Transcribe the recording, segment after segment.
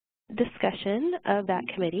discussion of that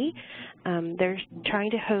committee. They're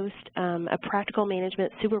trying to host a practical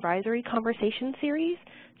management supervisory conversation series.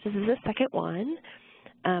 This is the second one.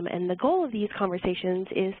 And the goal of these conversations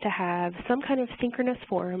is to have some kind of synchronous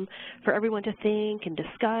forum for everyone to think and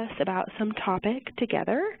discuss about some topic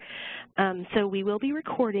together. So we will be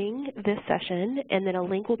recording this session, and then a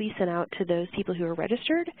link will be sent out to those people who are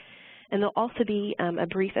registered. And there'll also be a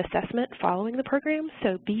brief assessment following the program,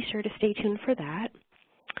 so be sure to stay tuned for that.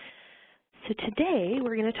 So today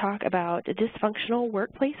we're going to talk about dysfunctional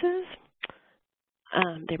workplaces.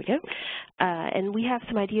 There we go. And we have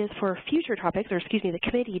some ideas for future topics, or excuse me, the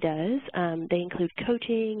committee does. They include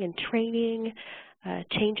coaching and training,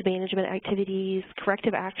 change management activities,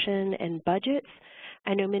 corrective action, and budgets.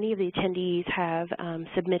 I know many of the attendees have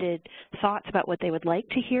submitted thoughts about what they would like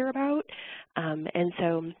to hear about. And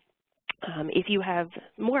so if you have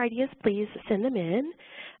more ideas, please send them in.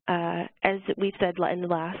 As we've said in the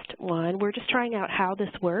last one, we're just trying out how this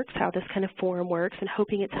works, how this kind of forum works, and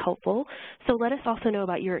hoping it's helpful. So let us also know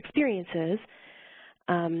about your experiences.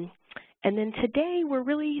 And then today we're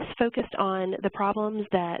really focused on the problems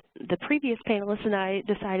that the previous panelists and I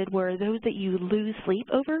decided were those that you lose sleep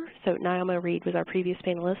over. So Naima Reed was our previous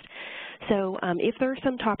panelist. So if there are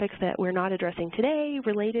some topics that we're not addressing today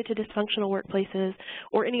related to dysfunctional workplaces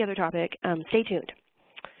or any other topic, stay tuned.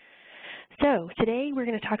 So today we're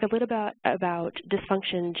going to talk a little about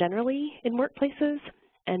dysfunction generally in workplaces,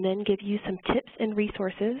 and then give you some tips and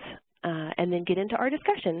resources, and then get into our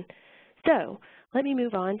discussion. So let me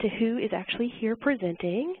move on to who is actually here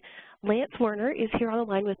presenting. Lance Werner is here on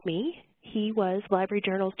the line with me. He was Library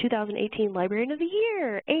Journal's 2018 Librarian of the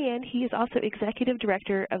Year, and he is also Executive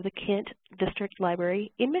Director of the Kent District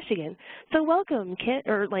Library in Michigan. So welcome,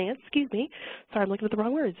 Lance, excuse me. Sorry, I'm looking at the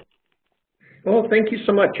wrong words. Well, thank you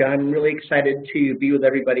so much. I'm really excited to be with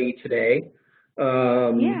everybody today.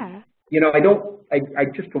 Yeah. You know, I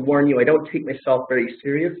just to warn you, I don't take myself very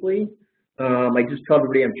seriously. I just tell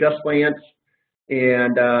everybody I'm just Lance,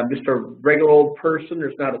 and just a regular old person.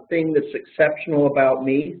 There's not a thing that's exceptional about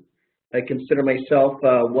me. I consider myself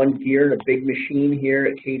one gear in a big machine here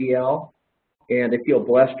at KDL, and I feel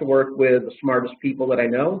blessed to work with the smartest people that I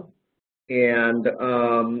know. And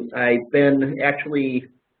I've been actually,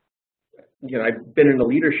 I've been in a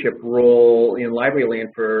leadership role in library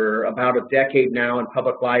land for about a decade now in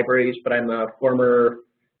public libraries, but I'm a former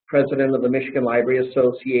president of the Michigan Library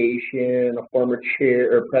Association, a former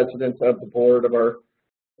chair or president of the board of our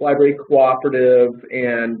library cooperative,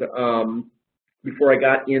 and before I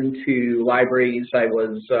got into libraries, I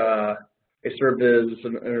served as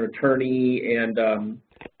an attorney and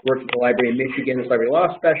worked at the library in Michigan as library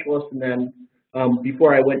law specialist, and then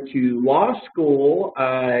before I went to law school,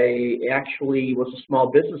 I actually was a small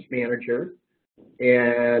business manager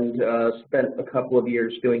and spent a couple of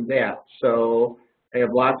years doing that. So I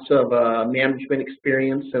have lots of management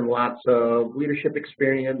experience and lots of leadership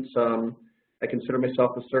experience. I consider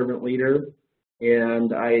myself a servant leader,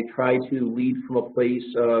 and I try to lead from a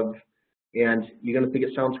place of, and you're going to think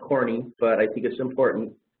it sounds corny, but I think it's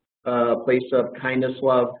important, a place of kindness,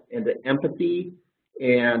 love, and empathy.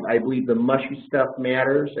 And I believe the mushy stuff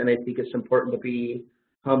matters, and I think it's important to be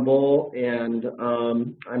humble. And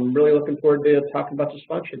I'm really looking forward to talking about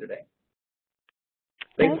dysfunction today.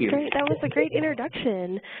 Thank you. Great. That was a great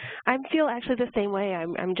introduction. I feel actually the same way.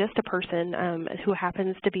 I'm just a person who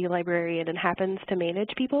happens to be a librarian and happens to manage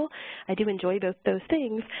people. I do enjoy both those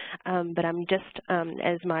things, but I'm just,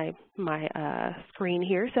 as my screen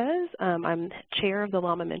here says, I'm chair of the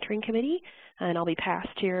LLAMA Mentoring Committee, and I'll be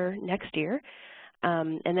passed here next year.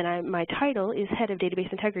 And then my title is Head of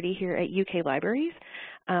Database Integrity here at UK Libraries.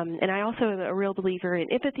 And I also am a real believer in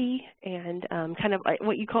empathy and kind of like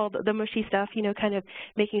what you call the mushy stuff, kind of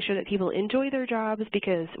making sure that people enjoy their jobs,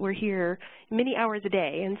 because we're here many hours a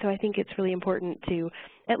day. And so I think it's really important to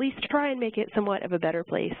at least try and make it somewhat of a better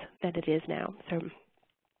place than it is now. So,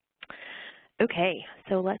 okay,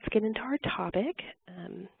 so let's get into our topic.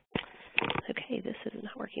 Okay, this is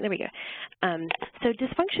not working. There we go. So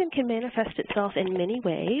dysfunction can manifest itself in many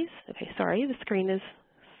ways. Okay, sorry, the screen is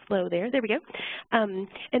slow there. There we go. And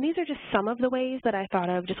these are just some of the ways that I thought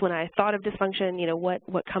of just when I thought of dysfunction,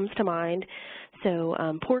 what comes to mind. So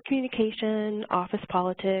poor communication, office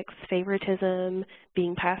politics, favoritism,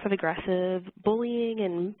 being passive-aggressive, bullying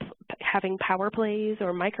and having power plays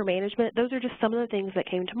or micromanagement. Those are just some of the things that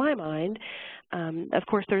came to my mind. Of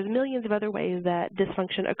course, there's millions of other ways that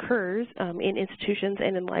dysfunction occurs in institutions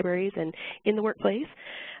and in libraries and in the workplace.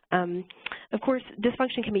 Of course,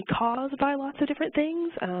 dysfunction can be caused by lots of different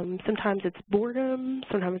things. Sometimes it's boredom,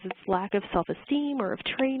 sometimes it's lack of self-esteem or of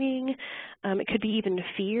training. It could be even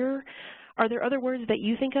fear. Are there other words that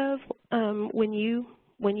you think of when you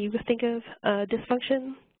think of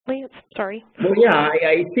dysfunction, Lance? Sorry. Well, yeah,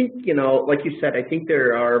 I think, you know, like you said, I think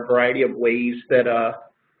there are a variety of ways that, a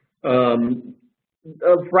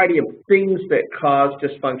variety of things that cause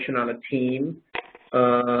dysfunction on a team.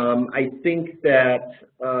 I think that,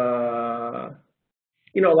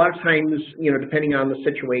 you know, a lot of times, you know, depending on the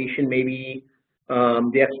situation, maybe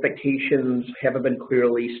the expectations haven't been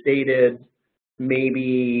clearly stated.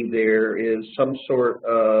 Maybe there is some sort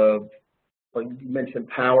of, like you mentioned,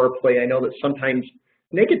 power play. I know that sometimes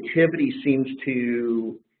negativity seems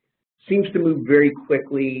to move very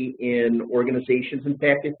quickly in organizations. In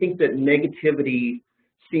fact, I think that negativity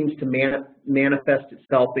seems to manifest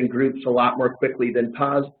itself in groups a lot more quickly than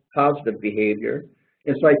positive behavior.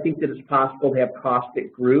 And so I think that it's possible to have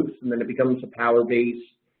caustic groups, and then it becomes a power base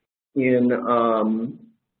in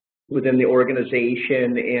within the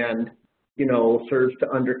organization, and you know, serves to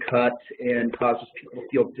undercut and causes people to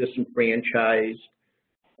feel disenfranchised.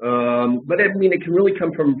 But I mean, it can really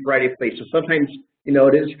come from a variety of places. Sometimes, you know,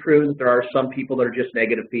 it is true that there are some people that are just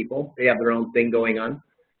negative people. They have their own thing going on.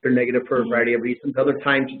 They're negative for a variety of reasons. Other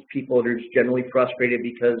times, it's people that are just generally frustrated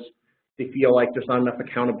because they feel like there's not enough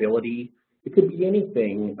accountability. It could be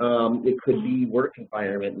anything. It could be work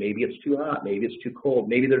environment. Maybe it's too hot. Maybe it's too cold.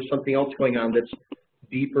 Maybe there's something else going on that's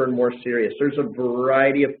deeper and more serious. There's a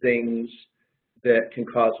variety of things that can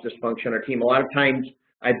cause dysfunction on our team. A lot of times,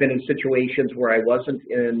 I've been in situations where I wasn't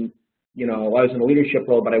in, you know, I was in a leadership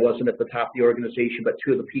role, but I wasn't at the top of the organization. But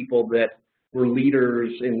two of the people that were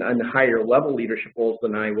leaders in higher level leadership roles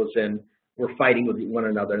than I was in were fighting with one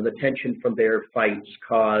another. And the tension from their fights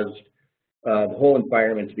caused the whole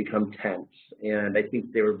environment to become tense. And I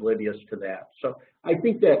think they were oblivious to that. So I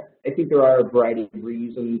think there are a variety of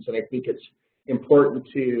reasons, and I think it's important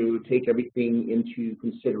to take everything into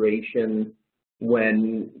consideration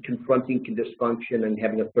when confronting dysfunction and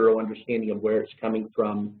having a thorough understanding of where it's coming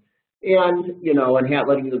from, and you know, and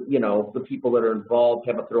letting the, you know, the people that are involved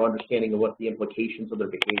have a thorough understanding of what the implications of their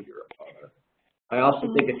behavior are. I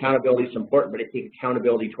also think accountability is important, but I think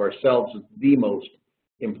accountability to ourselves is the most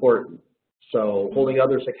important. So holding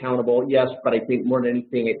others accountable, yes, but I think more than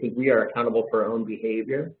anything, I think we are accountable for our own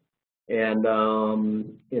behavior and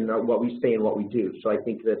in what we say and what we do. So I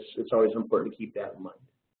think it's always important to keep that in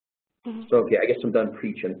mind. So, okay, I guess I'm done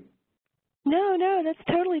preaching. No, that's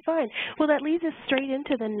totally fine. Well, that leads us straight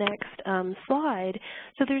into the next slide.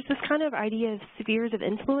 So there's this kind of idea of spheres of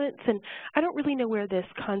influence, and I don't really know where this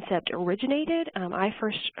concept originated. I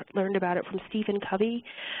first learned about it from Stephen Covey,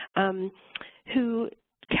 who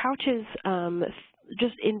couches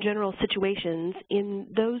just in general situations in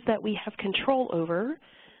those that we have control over,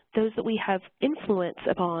 those that we have influence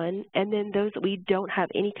upon, and then those that we don't have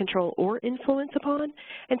any control or influence upon.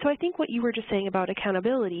 And so I think what you were just saying about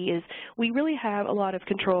accountability is we really have a lot of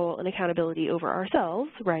control and accountability over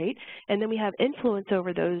ourselves, right? And then we have influence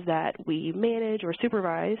over those that we manage or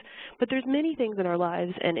supervise, but there's many things in our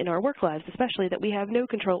lives and in our work lives especially that we have no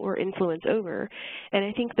control or influence over. And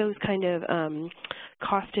I think those kind of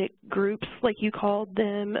caustic groups, like you called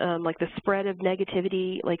them, like the spread of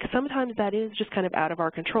negativity, like sometimes that is just kind of out of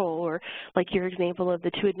our control, or like your example of the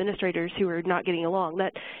two administrators who are not getting along,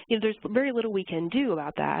 that, you know, there's very little we can do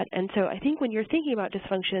about that. And so I think when you're thinking about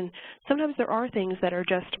dysfunction, sometimes there are things that are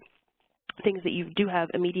just things that you do have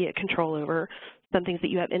immediate control over, some things that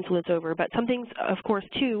you have influence over, but some things, of course,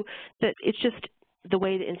 too, that it's just the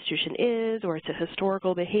way the institution is, or it's a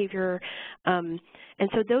historical behavior. And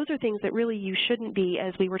so those are things that really you shouldn't be,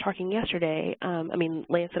 as we were talking yesterday, I mean,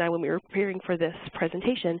 Lance and I, when we were preparing for this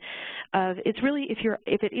presentation, it's really,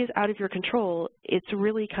 if it is out of your control, it's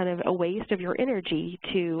really kind of a waste of your energy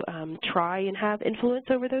to try and have influence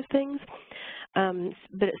over those things.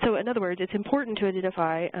 So in other words, it's important to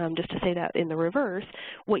identify, just to say that in the reverse,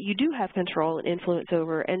 what you do have control and influence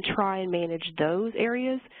over, and try and manage those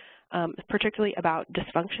areas, particularly about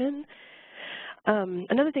dysfunction.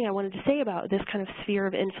 Another thing I wanted to say about this kind of sphere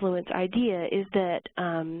of influence idea is that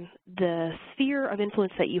the sphere of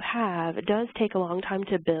influence that you have does take a long time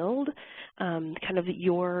to build. Kind of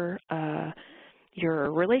your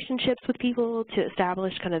relationships with people, to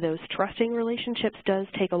establish kind of those trusting relationships, does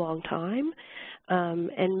take a long time.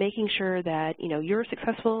 And making sure that, you know, you're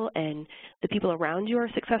successful and the people around you are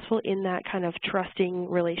successful in that kind of trusting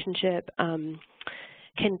relationship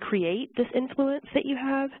can create this influence that you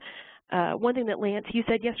have. One thing that, Lance, you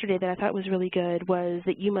said yesterday that I thought was really good was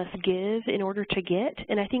that you must give in order to get,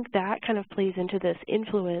 and I think that kind of plays into this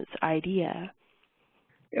influence idea.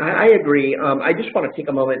 I agree. I just want to take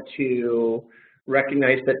a moment to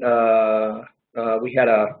recognize that we had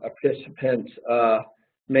a participant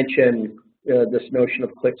mention this notion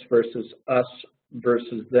of cliques versus us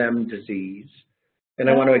versus them disease. And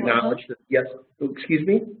I want to acknowledge that, yes, excuse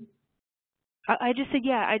me? I just said,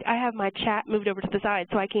 yeah, I have my chat moved over to the side,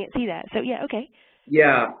 so I can't see that. So, yeah, okay.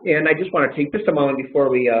 Yeah, and I just want to take just a moment before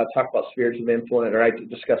we talk about spheres of influence, or I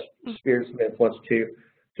discuss spheres of influence too,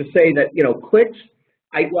 to say that, you know, cliques,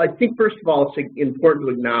 I think first of all, it's important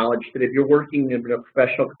to acknowledge that if you're working in a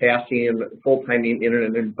professional capacity and full-time in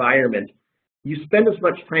an environment, you spend as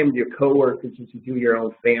much time with your coworkers as you do your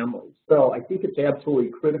own family. So I think it's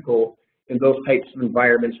absolutely critical in those types of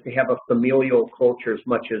environments to have a familial culture as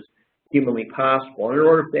much as humanly possible. And in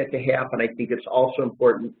order for that to happen, I think it's also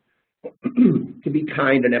important to be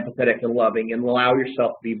kind and empathetic and loving and allow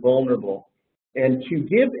yourself to be vulnerable and to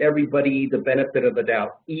give everybody the benefit of the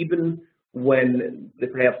doubt, even when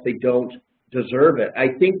perhaps they don't deserve it. I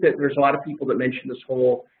think that there's a lot of people that mention this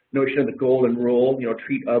whole notion of the golden rule, you know,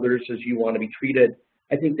 treat others as you want to be treated.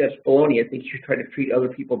 I think that's baloney. I think you should try to treat other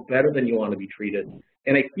people better than you want to be treated.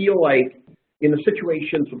 And I feel like in the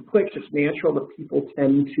situations of cliques, it's natural that people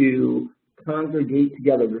tend to congregate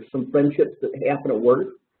together. There's some friendships that happen at work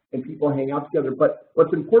and people hang out together. But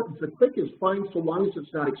what's important to the clique is fine so long as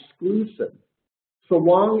it's not exclusive. So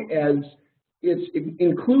long as it's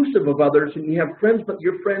inclusive of others and you have friends, but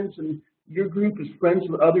your friends and your group is friends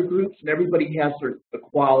with other groups and everybody has their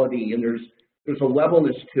equality and there's a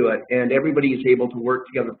levelness to it and everybody is able to work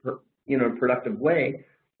together in a productive way,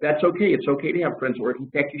 that's okay. It's okay to have friends at work. In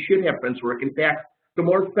fact, you should have friends at work. In fact, the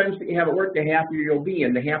more friends that you have at work, the happier you'll be,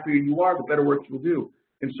 and the happier you are, the better work you'll do.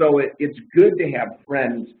 And so it's good to have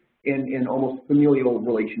friends in almost familial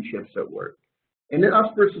relationships at work. And then us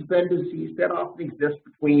versus them disease, that often exists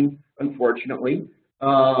between, unfortunately,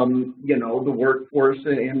 you know, the workforce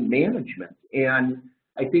and management. And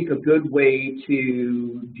I think a good way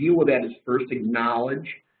to deal with that is first acknowledge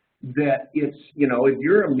that it's, you know, if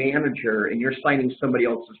you're a manager and you're signing somebody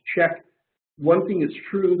else's check, one thing that's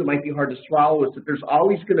true that might be hard to swallow is that there's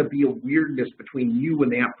always going to be a weirdness between you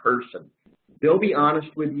and that person. They'll be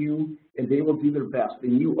honest with you and they will do their best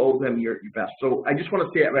and you owe them your best. So I just want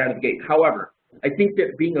to say that right out of the gate. However, I think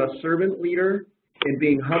that being a servant leader and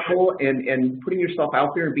being humble and putting yourself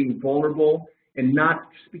out there and being vulnerable and not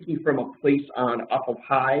speaking from a place up of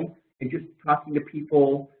high and just talking to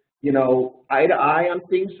people, you know, eye to eye on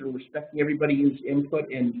things and respecting everybody's input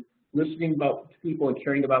and listening about people and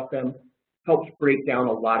caring about them helps break down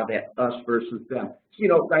a lot of that us versus them. So, you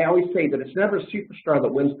know, I always say that it's never a superstar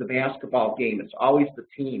that wins the basketball game. It's always the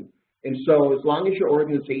team. And so as long as your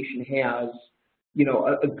organization has, you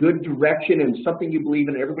know, a good direction and something you believe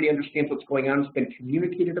in, everybody understands what's going on, it's been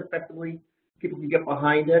communicated effectively, people can get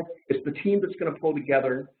behind it, it's the team that's going to pull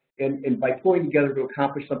together. And by pulling together to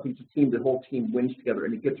accomplish something as a team, the whole team wins together,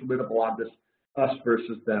 and it gets rid of a lot of this us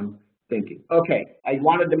versus them thinking. Okay, I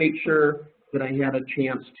wanted to make sure that I had a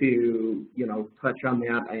chance to, you know, touch on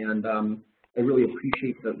that, and I really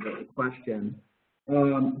appreciate the question.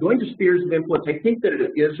 Going to spheres of influence, I think that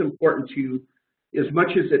it is important to, as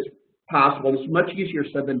much as it's possible, it's much easier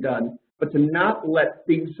said than done, but to not let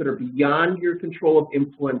things that are beyond your control of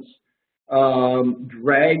influence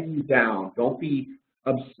drag you down. Don't be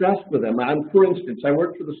obsessed with them. For instance, I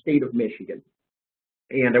work for the state of Michigan,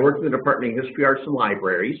 and I work for the Department of History, Arts, and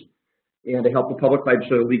Libraries, and I help the public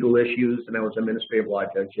libraries with legal issues, and I was an administrative law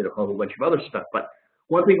judge, did a whole bunch of other stuff. But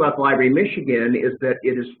one thing about the Library of Michigan is that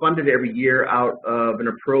it is funded every year out of an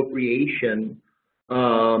appropriation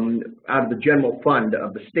out of the general fund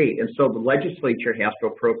of the state, and so the legislature has to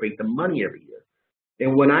appropriate the money every year.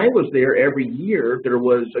 And when I was there, every year there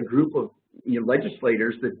was a group of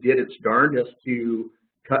legislators that did its darndest to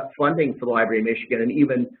cut funding for the Library of Michigan and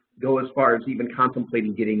even go as far as even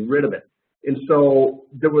contemplating getting rid of it. And so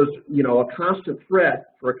there was, you know, a constant threat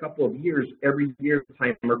for a couple of years, every year the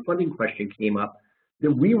time our funding question came up,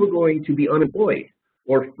 that we were going to be unemployed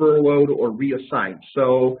or furloughed or reassigned.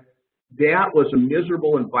 So that was a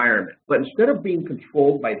miserable environment. But instead of being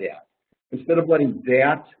controlled by that, instead of letting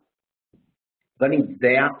that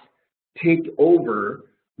take over,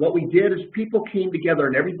 what we did is people came together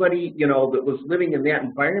and everybody, you know, that was living in that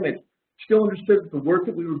environment still understood that the work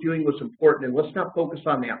that we were doing was important, and let's not focus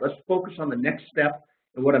on that. Let's focus on the next step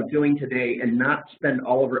and what I'm doing today and not spend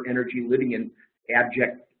all of our energy living in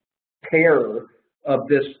abject terror of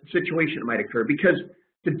this situation that might occur. Because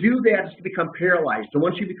to do that is to become paralyzed. And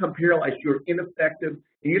once you become paralyzed, you're ineffective,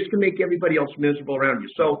 and you're just going to make everybody else miserable around you.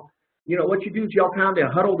 So, you know, what you do is you all kind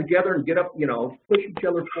of huddle together and get up, you know, push each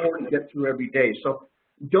other forward and get through every day. So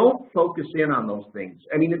don't focus in on those things.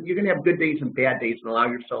 I mean, you're going to have good days and bad days, and allow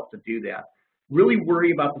yourself to do that. Really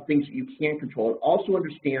worry about the things that you can't control. Also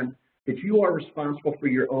understand that you are responsible for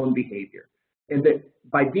your own behavior. and that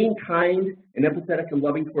by being kind and empathetic and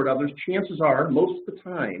loving toward others, chances are, most of the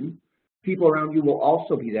time, people around you will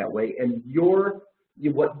also be that way, and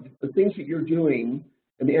the things that you're doing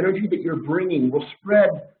and the energy that you're bringing will spread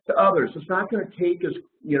to others. It's not going to take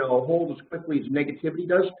hold as quickly as negativity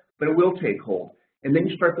does, but it will take hold. And then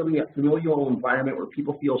you start building a familial environment where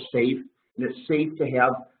people feel safe, and it's safe to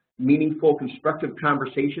have meaningful, constructive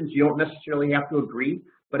conversations. You don't necessarily have to agree,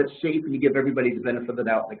 but it's safe, and you give everybody the benefit of the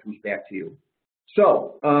doubt, and it comes back to you.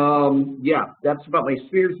 So, yeah, that's about my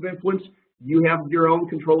spheres of influence. You have your own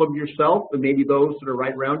control of yourself, and maybe those that are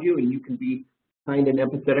right around you, and you can be kind and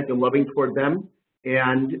empathetic and loving toward them,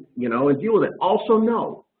 and and deal with it. Also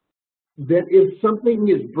know that if something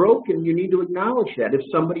is broken, you need to acknowledge that. If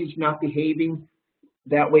somebody's not behaving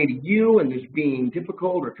that way to you and is being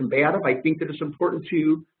difficult or combative, I think that it's important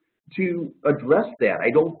to address that. I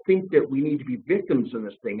don't think that we need to be victims in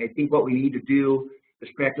this thing. I think what we need to do is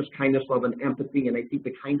practice kindness, love, and empathy, and I think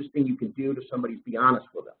the kindest thing you can do to somebody is be honest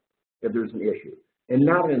with them if there's an issue, and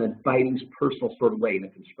not in a biting, personal sort of way, in a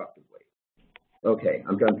constructive way. Okay,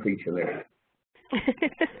 I'm done preaching there.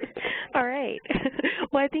 All right.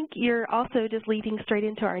 Well, I think you're also just leading straight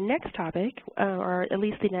into our next topic, or at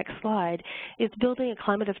least the next slide, is building a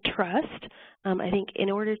climate of trust. I think in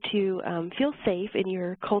order to feel safe in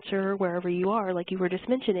your culture, wherever you are, like you were just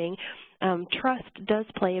mentioning, trust does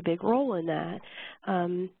play a big role in that.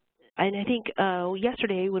 And I think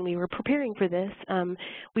yesterday when we were preparing for this,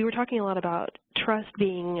 we were talking a lot about trust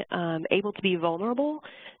being able to be vulnerable,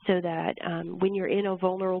 so that when you're in a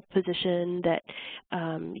vulnerable position that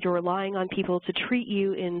you're relying on people to treat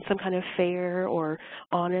you in some kind of fair or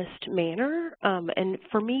honest manner. And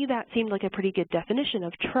for me, that seemed like a pretty good definition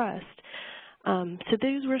of trust. So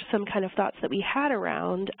those were some kind of thoughts that we had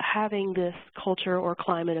around having this culture or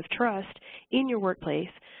climate of trust in your workplace.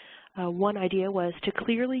 One idea was to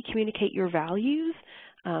clearly communicate your values.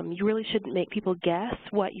 You really shouldn't make people guess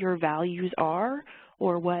what your values are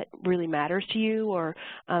or what really matters to you, or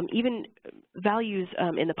even values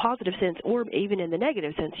in the positive sense or even in the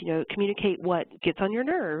negative sense. Communicate what gets on your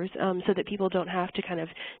nerves so that people don't have to kind of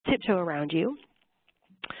tiptoe around you.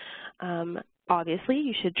 Obviously,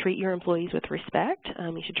 you should treat your employees with respect.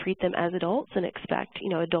 You should treat them as adults and expect,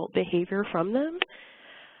 adult behavior from them.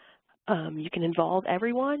 You can involve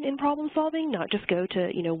everyone in problem solving, not just go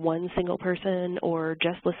to, one single person or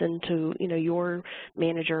just listen to, your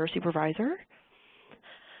manager or supervisor.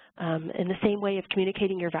 In the same way of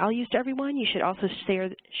communicating your values to everyone, you should also share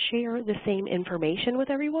the same information with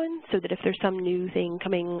everyone, so that if there's some new thing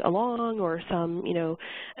coming along or some,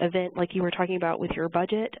 event like you were talking about with your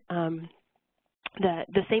budget, that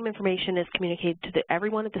the same information is communicated to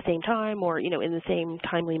everyone at the same time or, in the same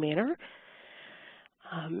timely manner.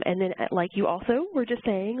 And then, like you also were just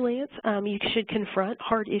saying, Lance, you should confront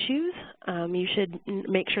hard issues. You should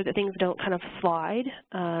make sure that things don't kind of slide,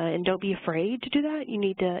 and don't be afraid to do that. You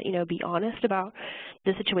need to, be honest about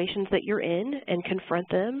the situations that you're in and confront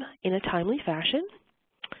them in a timely fashion.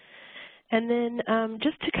 And then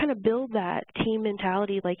just to kind of build that team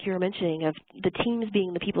mentality like you were mentioning, of the teams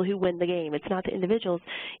being the people who win the game, it's not the individuals,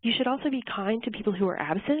 you should also be kind to people who are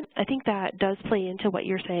absent. I think that does play into what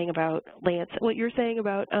you're saying about, Lance, what you're saying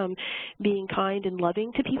about being kind and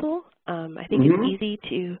loving to people. I think it's easy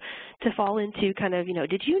to fall into kind of,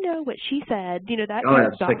 did you know what she said, that kind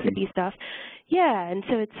of gossipy stuff. Yeah, and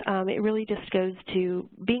so it's it really just goes to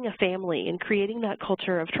being a family and creating that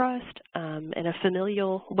culture of trust in a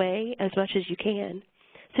familial way as much as you can.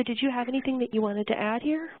 So did you have anything that you wanted to add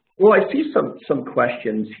here? Well, I see some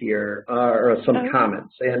questions here, or some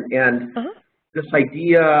comments, and this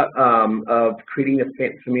idea of creating a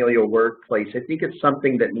familial workplace, I think it's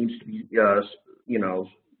something that needs to be,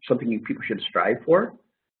 something people should strive for.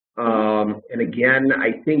 And again,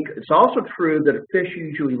 I think it's also true that fish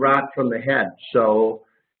usually rot from the head. So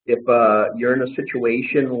if you're in a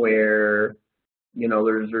situation where,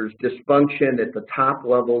 there's dysfunction at the top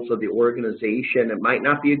levels of the organization, it might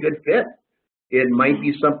not be a good fit. It might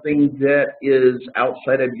be something that is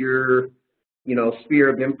outside of your, sphere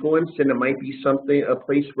of influence, and it might be a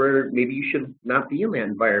place where maybe you should not be in that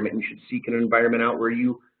environment. You should seek an environment out where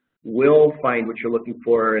you will find what you're looking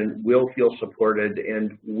for and will feel supported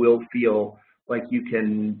and will feel like you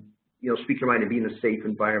can, speak your mind and be in a safe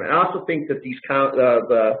environment. I also think that these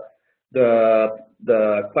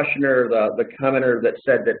the questioner, the commenter that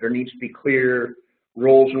said that there needs to be clear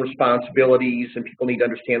roles and responsibilities and people need to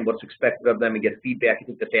understand what's expected of them and get feedback, I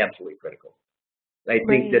think that's absolutely critical. I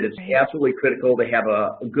think that it's absolutely critical to have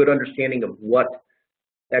a good understanding of what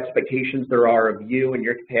expectations there are of you and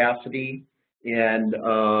your capacity. And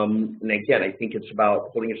again, I think it's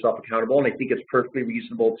about holding yourself accountable, and I think it's perfectly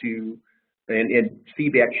reasonable to and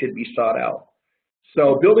feedback should be sought out.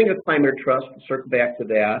 So building a climate of trust, circle back to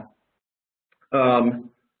that.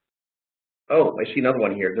 Oh, I see another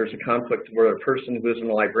one here. There's a conflict where a person who isn't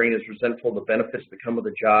a librarian is resentful of the benefits that come with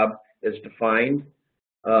the job as defined.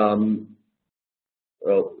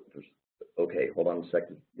 Okay, hold on a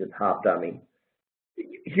second. It hopped on me.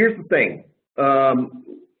 Here's the thing.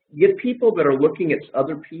 Get people that are looking at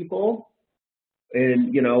other people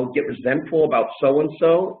and, get resentful about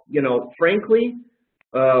so-and-so. Frankly,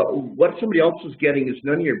 what somebody else is getting is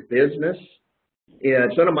none of your business. Yeah,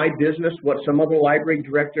 it's none of my business what some other library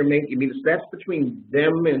director may. That's between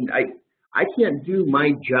them and I can't do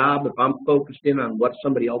my job if I'm focused in on what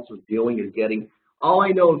somebody else is doing or getting. All I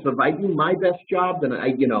know is if I do my best job, then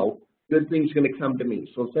good things are going to come to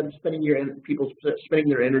me. So instead of spending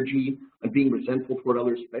their energy on being resentful toward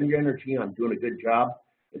others, spend your energy on doing a good job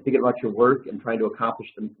and thinking about your work and trying to accomplish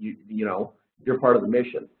your part of the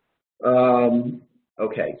mission.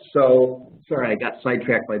 Okay, so sorry, I got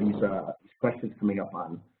sidetracked by these questions coming up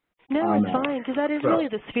on. No, it's fine, because that is really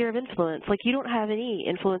the sphere of influence. Like, you don't have any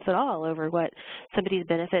influence at all over what somebody's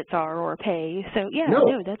benefits are or pay. So, yeah,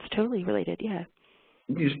 no that's totally related, yeah.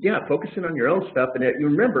 You just, focusing on your own stuff. And you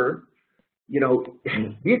remember,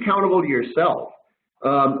 be accountable to yourself.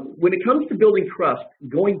 When it comes to building trust,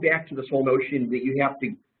 going back to this whole notion that you have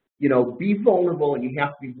to, be vulnerable and you have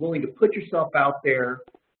to be willing to put yourself out there.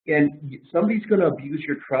 And somebody's going to abuse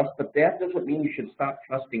your trust, but that doesn't mean you should stop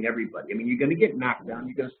trusting everybody. You're going to get knocked down.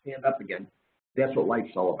 You're going to stand up again. That's what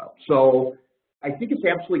life's all about. So I think it's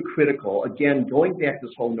absolutely critical, again, going back to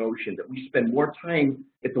this whole notion that we spend more time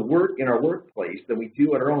at in our workplace than we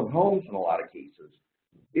do at our own homes in a lot of cases.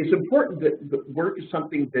 It's important that the work is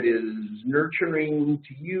something that is nurturing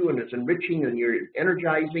to you and it's enriching and you're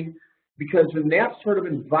energizing, because in that sort of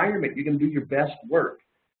environment, you're going to do your best work.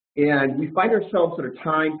 And we find ourselves at a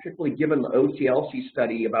time, particularly given the OCLC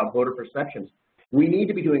study about voter perceptions, we need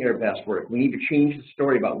to be doing our best work. We need to change the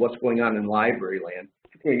story about what's going on in library land,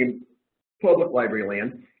 particularly in public library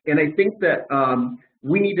land. And I think that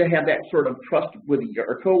we need to have that sort of trust with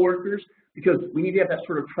our coworkers, because we need to have that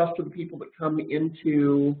sort of trust with the people that come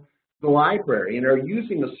into the library and are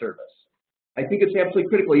using the service. I think it's absolutely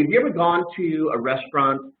critical. Have you ever gone to a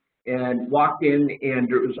restaurant and walked in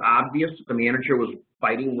and it was obvious that the manager was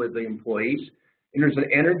fighting with the employees, and there's an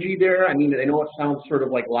energy there? I know it sounds sort of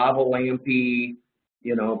like lava lampy,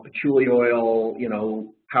 patchouli oil,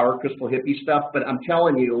 power crystal hippie stuff, but I'm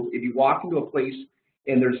telling you, if you walk into a place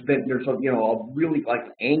and there's a really like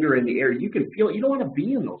anger in the air, you can feel it. You don't want to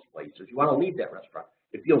be in those places. You want to leave that restaurant.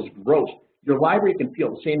 It feels gross. Your library can feel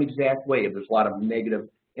the same exact way if there's a lot of negative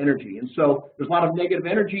energy. And so there's a lot of negative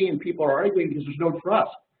energy and people are arguing because there's no trust.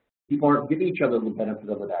 People aren't giving each other the benefit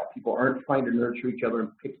of the doubt. People aren't trying to nurture each other and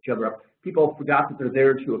pick each other up. People forgot that they're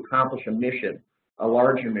there to accomplish a mission, a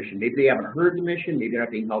larger mission. Maybe they haven't heard the mission. Maybe they're not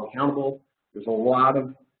being held accountable. There's a lot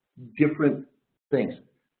of different things.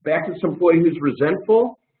 Back to this employee who's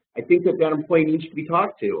resentful, I think that employee needs to be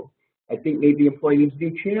talked to. I think maybe the employee needs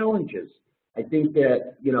new challenges. I think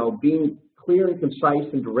that, being clear and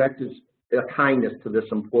concise and direct is a kindness to this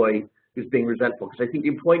employee who's being resentful, because I think the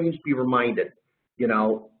employee needs to be reminded,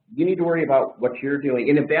 you need to worry about what you're doing.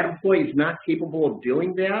 And if that employee is not capable of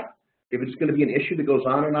doing that, if it's going to be an issue that goes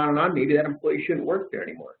on and on and on, maybe that employee shouldn't work there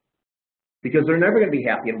anymore, because they're never going to be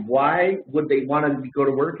happy. And why would they want to go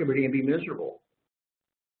to work every day and be miserable?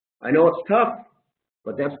 I know it's tough,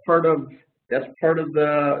 but that's part of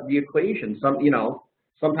the equation.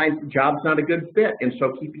 Sometimes the job's not a good fit, and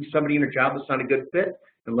so keeping somebody in a job that's not a good fit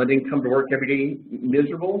and letting them come to work every day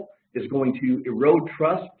miserable is going to erode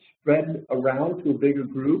trust, spread around to a bigger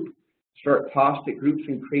group, start toxic groups,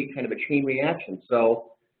 and create kind of a chain reaction.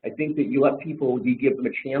 So I think that you give them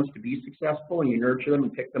a chance to be successful, and you nurture them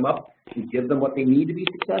and pick them up and give them what they need to be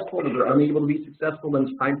successful. And if they're unable to be successful, then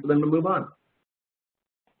it's time for them to move on.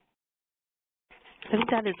 I think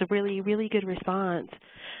that is a really, really good response.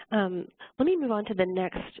 Let me move on to the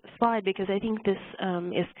next slide, because I think this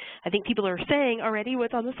I think people are saying already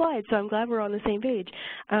what's on the slide, so I'm glad we're on the same page.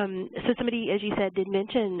 So somebody, as you said, did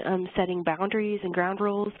mention setting boundaries and ground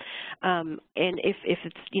rules, and if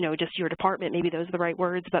it's, just your department, maybe those are the right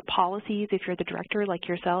words, but policies if you're the director like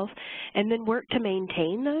yourself, and then work to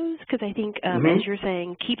maintain those, because I think, as you're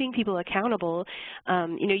saying, keeping people accountable,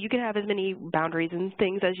 you can have as many boundaries and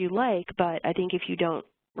things as you like, but I think if you don't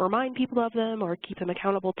remind people of them or keep them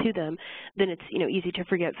accountable to them, then it's easy to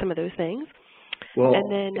forget some of those things. Well, and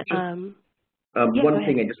then one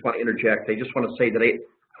thing I just want to interject. I just want to say that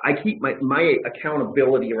I keep my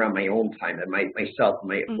accountability around my own time and myself.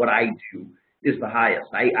 What I do is the highest.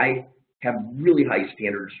 I have really high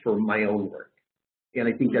standards for my own work. And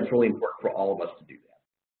I think that's really important for all of us to do that.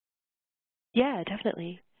 Yeah,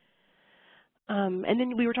 definitely. And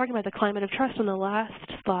then we were talking about the climate of trust on the last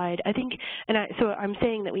slide. I think, so I'm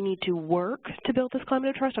saying that we need to work to build this climate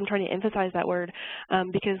of trust. I'm trying to emphasize that word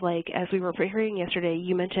because, like, as we were hearing yesterday,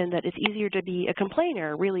 you mentioned that it's easier to be a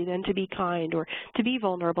complainer, really, than to be kind or to be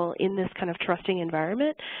vulnerable in this kind of trusting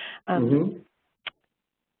environment.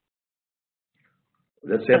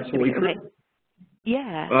 That's absolutely true.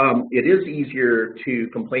 Yeah. It is easier to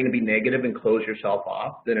complain and be negative and close yourself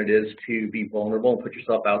off than it is to be vulnerable and put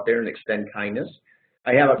yourself out there and extend kindness.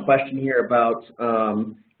 I have a question here about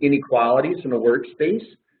inequalities in a workspace,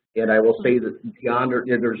 and I will say that beyond,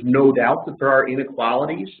 there's no doubt that there are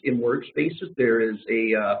inequalities in workspaces. There is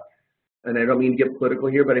and I don't mean to get political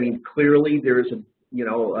here, but I mean clearly there is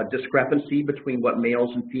a discrepancy between what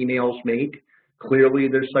males and females make. Clearly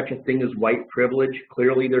there's such a thing as white privilege.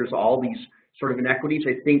 Clearly there's all these sort of inequities.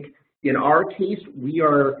 I think in our case, we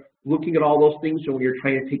are looking at all those things and we are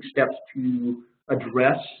trying to take steps to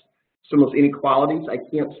address some of those inequalities. I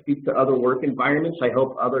can't speak to other work environments. I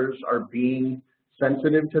hope others are being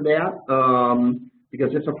sensitive to that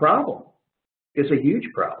because it's a problem. It's a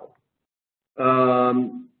huge problem.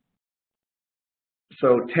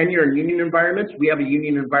 So tenure and union environments, we have a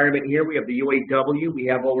union environment here. We have the UAW. We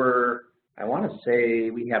have over, I want to say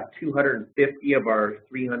we have 250 of our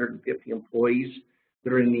 350 employees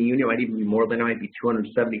that are in the union. It might even be more than that, might be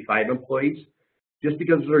 275 employees. Just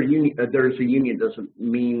because there's a union doesn't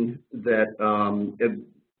mean that,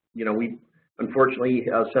 we unfortunately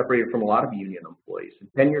separated from a lot of union employees. And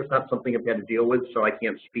tenure is not something I've had to deal with, so I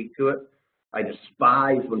can't speak to it. I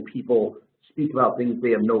despise when people speak about things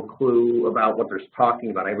they have no clue about what they're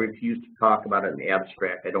talking about. I refuse to talk about it in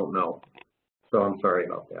abstract. I don't know. So I'm sorry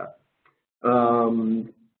about that.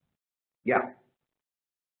 Yeah,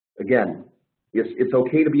 again, it's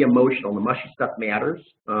okay to be emotional. The mushy stuff matters.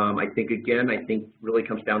 I think really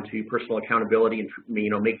comes down to personal accountability and,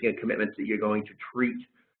 making a commitment that you're going to treat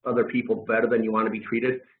other people better than you want to be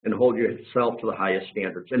treated and hold yourself to the highest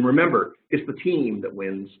standards. And remember, it's the team that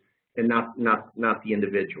wins and not the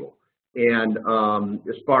individual. And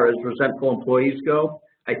as far as resentful employees go,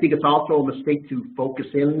 I think it's also a mistake to focus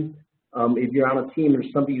in. If you're on a team and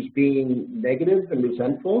somebody who's being negative and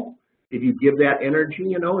resentful, if you give that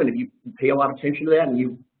energy, and if you pay a lot of attention to that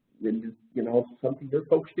and something you're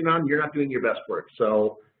focusing on, you're not doing your best work.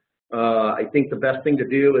 So I think the best thing to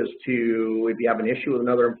do is if you have an issue with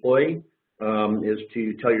another employee, is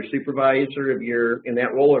to tell your supervisor if you're in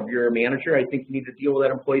that role, or if you're a manager, I think you need to deal with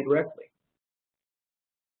that employee directly.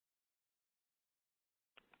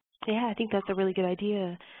 Yeah, I think that's a really good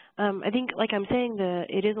idea. I think, like I'm saying,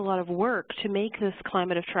 it is a lot of work to make this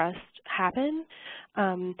climate of trust happen.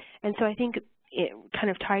 And so I think it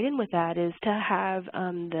kind of tied in with that is to have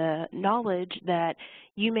the knowledge that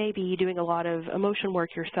you may be doing a lot of emotion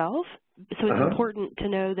work yourself. So it's important to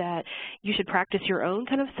know that you should practice your own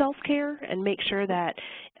kind of self-care and make sure that,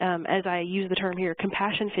 as I use the term here,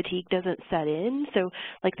 compassion fatigue doesn't set in. So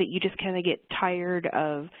like that you just kind of get tired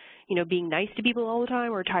of being nice to people all the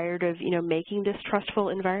time, or tired of, making this trustful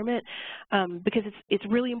environment, because it's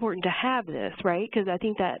really important to have this, right? Because I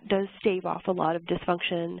think that does stave off a lot of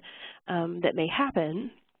dysfunction that may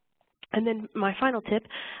happen. And then my final tip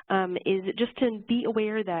is just to be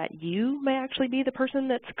aware that you may actually be the person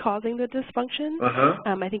that's causing the dysfunction.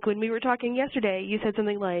 I think when we were talking yesterday, you said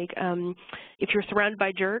something like, if you're surrounded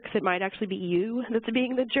by jerks, it might actually be you that's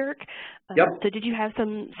being the jerk. So did you have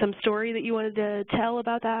some story that you wanted to tell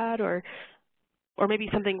about that, or maybe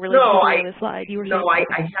something really on the slide?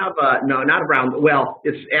 I have not around. Well,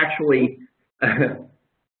 it's actually.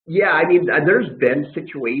 Yeah, I mean, there's been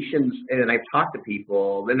situations, and I've talked to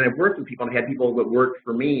people, and I've worked with people, and had people that worked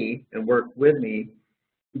for me and worked with me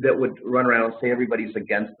that would run around and say everybody's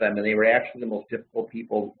against them, and they were actually the most difficult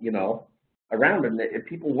people, around them. And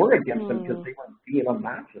people were against them because they weren't being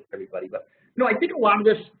obnoxious to everybody. But, I think a lot of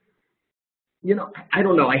this, I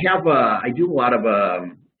don't know. I do a lot of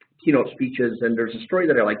keynote speeches, and there's a story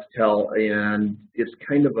that I like to tell, and it's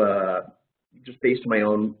kind of just based on my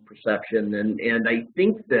own perception, and I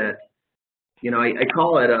think that, I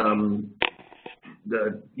call it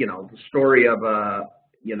the story of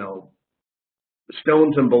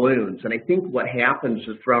stones and balloons. And I think what happens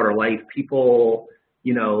is throughout our life, people,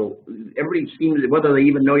 everybody seems, whether they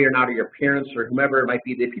even know you're not, or your parents or whomever it might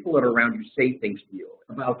be, the people that are around you say things to you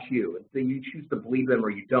about you, and so you choose to believe them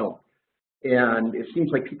or you don't. And it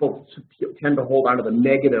seems like people tend to hold on to the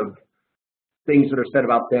negative things that are said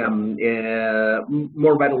about them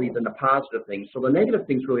more readily than the positive things. So the negative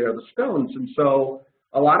things really are the stones. And so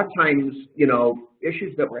a lot of times,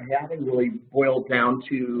 issues that we're having really boil down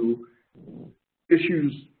to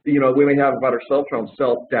issues, you know, we may have about ourselves around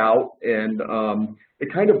self-doubt, and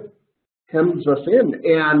it kind of hems us in.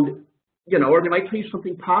 And, you know, or they might tell you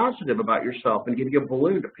something positive about yourself and give you a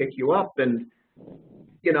balloon to pick you up, and,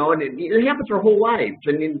 you know, and it happens our whole lives.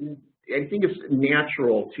 And I think it's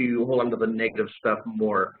natural to hold on to the negative stuff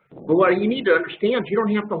more. But what you need to understand is you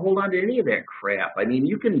don't have to hold on to any of that crap. I mean,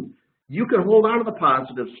 you can hold on to the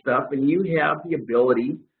positive stuff, and you have the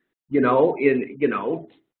ability, you know,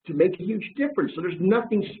 to make a huge difference. So there's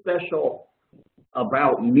nothing special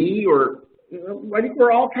about me, or, you know, I think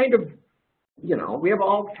we're all kind of, you know, we have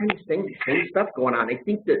all kinds of things, same stuff going on. I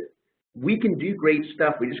think that we can do great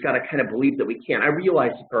stuff. We just got to kind of believe that we can. I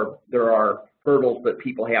realize that there are hurdles that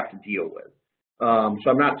people have to deal with. So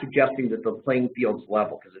I'm not suggesting that the playing field's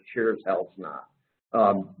level, because it sure as hell's not.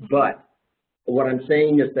 But what I'm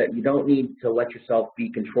saying is that you don't need to let yourself be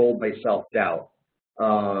controlled by self-doubt.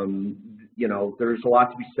 You know, there's a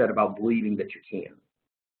lot to be said about believing that you can.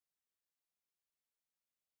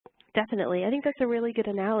 Definitely. I think that's a really good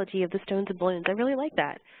analogy of the stones and balloons. I really like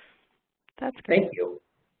that. That's great. Thank you.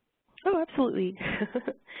 Oh, absolutely.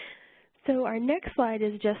 So our next slide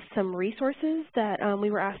is just some resources that we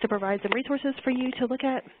were asked to provide some resources for you to look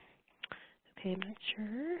at. Okay, I'm not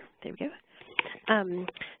sure. There we go.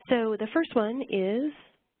 So the first one is,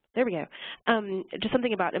 there we go, just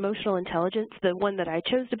something about emotional intelligence. The one that I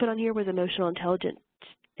chose to put on here was Emotional Intelligence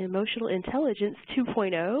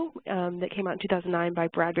 2.0 that came out in 2009 by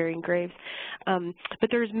Bradbury and Graves.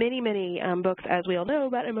 But there's many books, as we all know,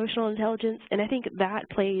 about emotional intelligence, and I think that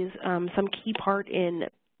plays some key part in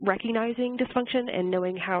recognizing dysfunction and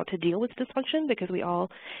knowing how to deal with dysfunction, because we all,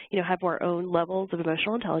 you know, have our own levels of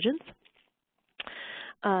emotional intelligence.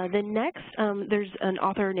 Then next, there's an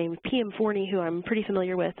author named P.M. Forney who I'm pretty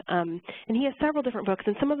familiar with, and he has several different books,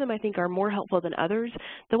 and some of them I think are more helpful than others.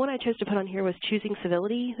 The one I chose to put on here was Choosing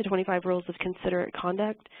Civility, the 25 Rules of Considerate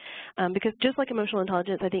Conduct, because just like emotional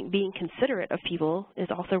intelligence, I think being considerate of people is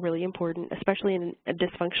also really important, especially in a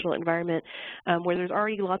dysfunctional environment where there's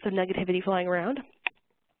already lots of negativity flying around.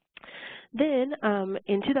 Then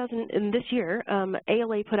in this year,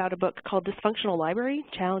 ALA put out a book called Dysfunctional Library,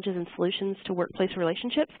 Challenges and Solutions to Workplace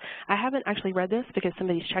Relationships. I haven't actually read this because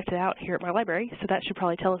somebody's checked it out here at my library, so that should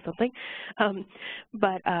probably tell us something.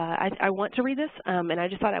 But I want to read this, and I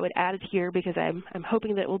just thought I would add it here because I'm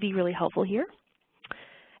hoping that it will be really helpful here.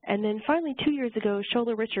 And then finally, 2 years ago,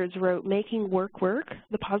 Shola Richards wrote Making Work Work,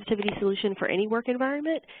 the Positivity Solution for Any Work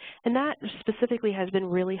Environment, and that specifically has been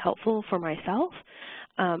really helpful for myself.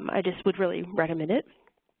 I just would really recommend it.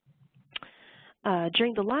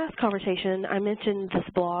 During the last conversation, I mentioned this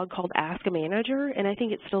blog called Ask a Manager, and I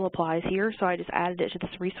think it still applies here, so I just added it to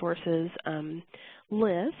this resources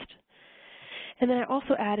list. And then I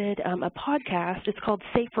also added a podcast. It's called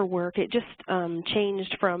Safe for Work. It just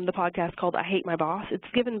changed from the podcast called I Hate My Boss. It's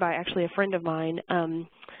given by actually a friend of mine,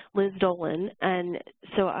 Liz Dolan. And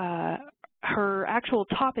so her actual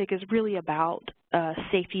topic is really about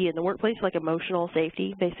safety in the workplace, like emotional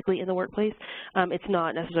safety, basically, in the workplace. It's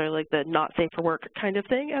not necessarily like the not safe for work kind of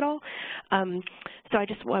thing at all. So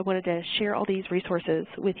I wanted to share all these resources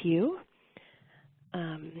with you.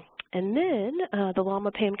 And then the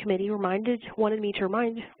LLAMA PAM committee wanted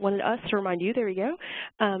us to remind you, there we go,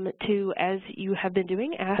 to, as you have been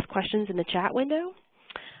doing, ask questions in the chat window,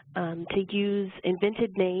 to use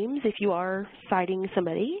invented names if you are citing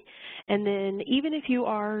somebody, and then even if you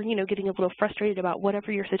are, you know, getting a little frustrated about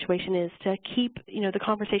whatever your situation is, to keep, you know, the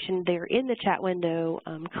conversation there in the chat window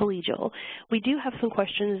collegial. We do have some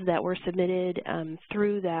questions that were submitted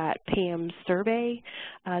through that PAM survey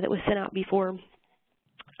that was sent out before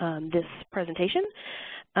this presentation.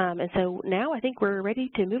 And so now I think we're ready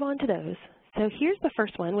to move on to those. So here's the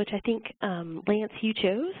first one, which I think, Lance, you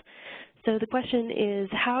chose. So the question is,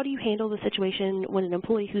 how do you handle the situation when an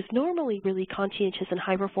employee who's normally really conscientious and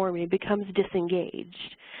high-performing becomes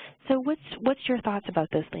disengaged? So what's your thoughts about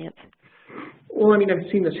this, Lance? Well, I mean, I've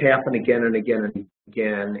seen this happen again and again and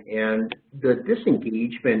again, and the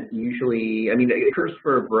disengagement usually, I mean, it occurs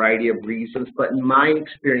for a variety of reasons, but in my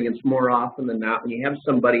experience, more often than not, when you have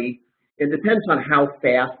somebody, it depends on how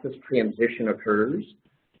fast this transition occurs.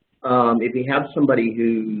 If you have somebody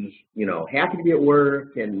who's, you know, happy to be at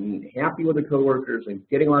work and happy with the coworkers and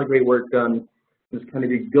getting a lot of great work done, is kind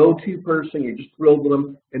of your go-to person, you're just thrilled with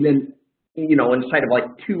them, and then, you know, inside of like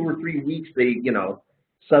 2 or 3 weeks, they, you know,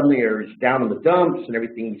 suddenly are down in the dumps and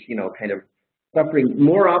everything's, you know, kind of suffering.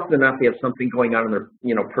 More often than not, they have something going on in their,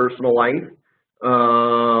 you know, personal life.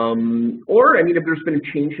 Or, I mean, if there's been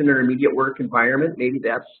a change in their immediate work environment, maybe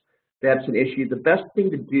that's an issue. The best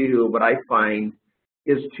thing to do, what I find,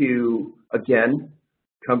 is to, again,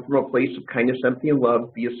 come from a place of kindness, empathy, and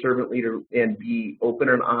love, be a servant leader, and be open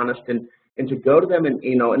and honest, and to go to them and,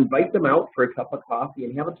 you know, invite them out for a cup of coffee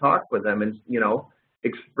and have a talk with them and, you know,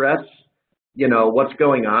 express, you know, what's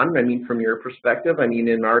going on. I mean, from your perspective, I mean,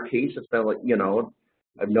 in our case, it's been like, you know,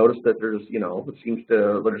 I've noticed that there's, you know,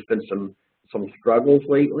 there's been some struggles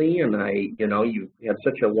lately, and you know, you had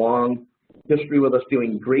such a long history with us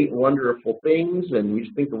doing great, wonderful things, and we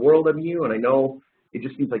just think the world of you, and I know it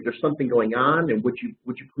just seems like there's something going on, and would you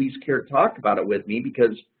please care to talk about it with me,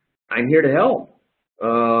 because I'm here to help.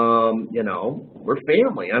 You know, we're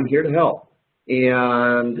family. I'm here to help.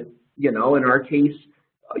 And, you know, in our case,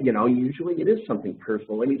 you know, usually it is something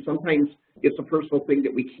personal. I mean, sometimes it's a personal thing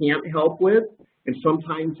that we can't help with, and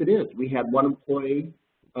sometimes it is. We had one employee,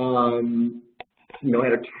 you know,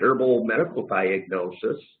 had a terrible medical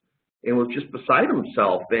diagnosis and was just beside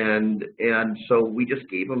himself, and so we just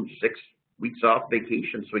gave him 6 weeks off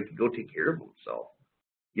vacation so he could go take care of himself.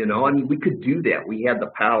 You know, I mean, we could do that. We had the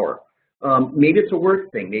power. Maybe it's a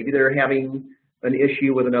work thing. Maybe they're having an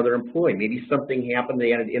issue with another employee. Maybe something happened. They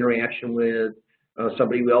had an interaction with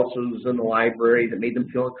somebody else who was in the library that made them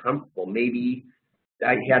feel uncomfortable. Maybe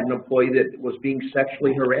I had an employee that was being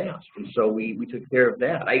sexually harassed, and so we took care of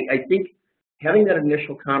that. I think having that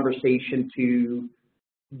initial conversation to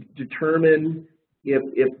determine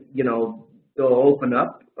if you know, they'll open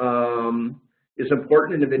up is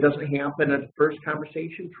important, and if it doesn't happen at the first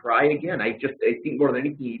conversation, try again. I think more than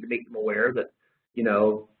anything, you need to make them aware that, you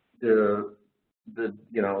know, the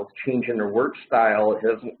you know, change in their work style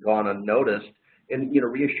hasn't gone unnoticed, and, you know,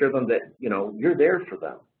 reassure them that, you know, you're there for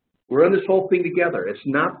them. We're in this whole thing together. It's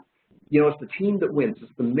not, you know, it's the team that wins.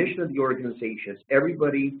 It's the mission of the organization. It's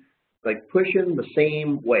everybody like pushing the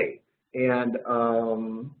same way, and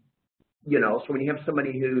you know, so when you have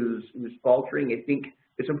somebody who's faltering, I think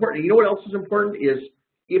it's important. You know what else is important is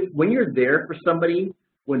when you're there for somebody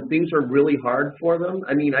when things are really hard for them.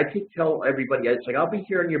 I mean, I tell everybody, it's like, I'll be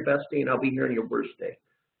here on your best day and I'll be here on your worst day.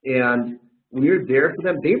 And when you're there for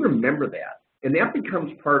them, they remember that. And that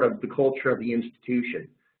becomes part of the culture of the institution.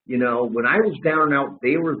 You know, when I was down and out,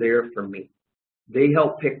 they were there for me. They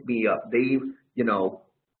helped pick me up. They, you know,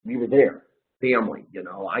 we were there, family. You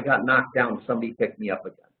know, I got knocked down, somebody picked me up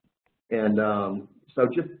again. And so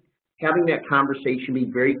just having that conversation, be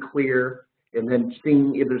very clear, and then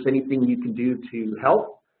seeing if there's anything you can do to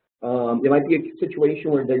help. It might be a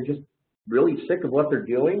situation where they're just really sick of what they're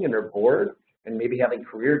doing and they're bored and maybe having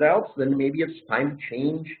career doubts. Then maybe it's time to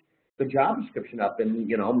change the job description up and,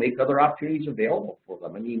 you know, make other opportunities available for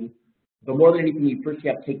them. I mean, but more than anything, you first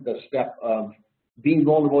have to take the step of being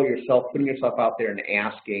vulnerable yourself, putting yourself out there and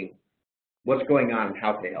asking what's going on and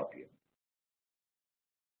how can I help you.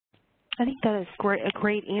 I think that is a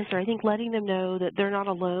great answer. I think letting them know that they're not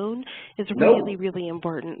alone is really, really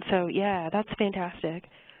important. So, yeah, that's fantastic.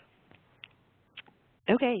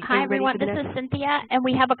 Okay. Hi, everyone. This is Cynthia, and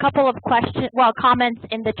we have a couple of comments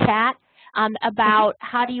in the chat about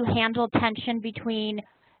how do you handle tension between,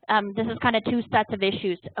 this is kind of 2 sets of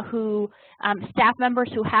issues, staff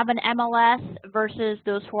members who have an MLS versus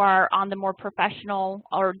those who are on the more professional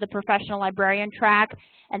or the professional librarian track,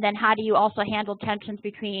 and then how do you also handle tensions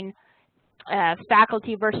between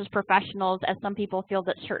faculty versus professionals, as some people feel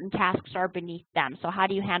that certain tasks are beneath them. So how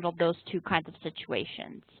do you handle those 2 kinds of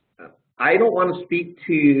situations? I don't want to speak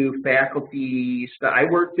to faculty. I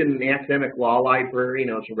worked in an academic law library,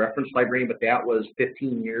 and I was a reference librarian, but that was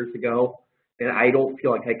 15 years ago. And I don't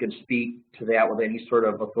feel like I could speak to that with any sort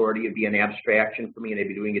of authority. It'd be an abstraction for me, and I'd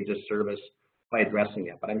be doing a disservice by addressing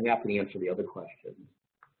it. But I'm happy to answer the other questions.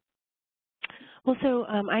 Well, so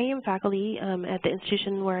I am faculty at the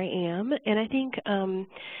institution where I am, and I think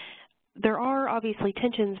there are obviously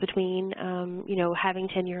tensions between, you know, having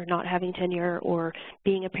tenure, not having tenure, or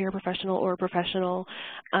being a paraprofessional or a professional.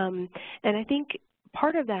 And I think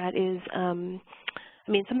part of that is,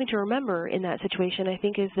 I mean, something to remember in that situation, I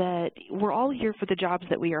think, is that we're all here for the jobs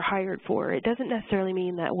that we are hired for. It doesn't necessarily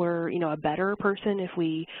mean that we're, you know, a better person if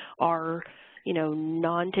we are, you know,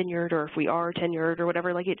 non-tenured or if we are tenured or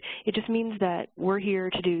whatever. Like it just means that we're here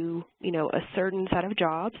to do, you know, a certain set of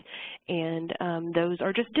jobs, and those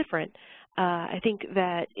are just different. I think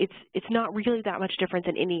that it's not really that much different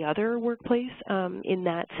than any other workplace in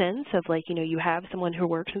that sense of, like, you know, you have someone who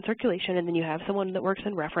works in circulation and then you have someone that works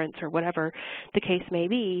in reference or whatever the case may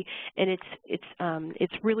be, and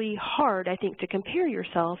it's really hard, I think, to compare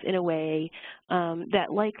yourself in a way that,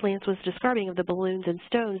 like Lance was describing of the balloons and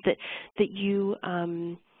stones, that you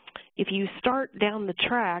if you start down the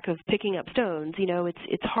track of picking up stones, you know,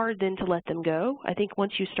 it's hard then to let them go. I think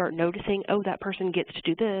once you start noticing, oh, that person gets to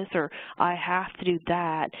do this, or I have to do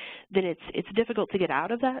that, then it's difficult to get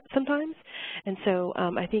out of that sometimes. And so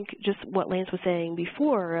I think just what Lance was saying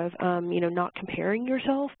before of, you know, not comparing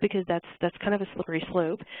yourself, because that's kind of a slippery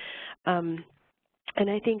slope. And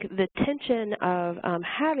I think the tension of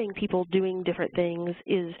having people doing different things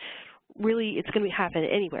is really, it's going to happen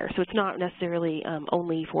anywhere. So it's not necessarily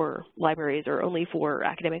only for libraries or only for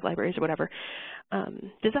academic libraries or whatever.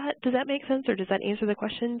 Does that make sense, or does that answer the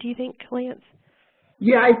question, do you think, Lance?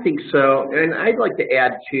 Yeah, I think so. And I'd like to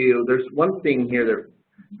add, too, there's one thing here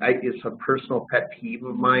that is a personal pet peeve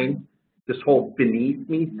of mine, this whole beneath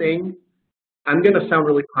me thing. I'm going to sound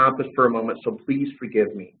really pompous for a moment, so please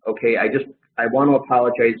forgive me, okay? I want to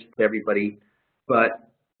apologize to everybody. But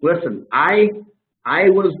listen, I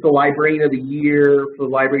was the Librarian of the Year for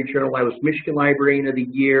the Library Journal. I was Michigan Librarian of the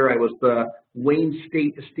Year. I was the Wayne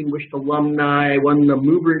State Distinguished Alumni. I won the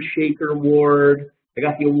Mover and Shaker Award. I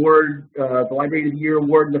got the award, the Library of the Year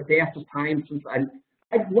Award in the fastest time since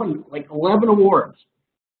I've won like 11 awards.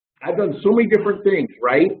 I've done so many different things,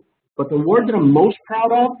 right? But the award that I'm most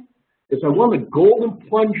proud of is I won the Golden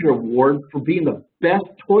Plunger Award for being the best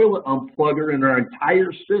toilet unplugger in our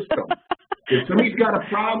entire system. If somebody's got a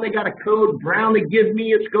problem, they got a code brown they give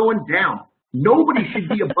me, it's going down. Nobody should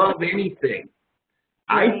be above anything.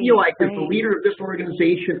 I feel like as the leader of this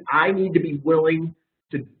organization, I need to be willing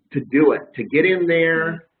to do it, to get in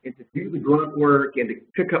there and to do the grunt work and to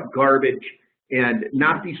pick up garbage and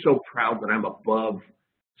not be so proud that I'm above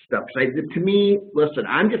stuff. So to me, listen,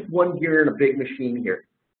 I'm just one gear in a big machine here.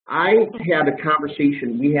 I had a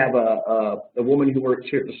conversation. We have a woman who works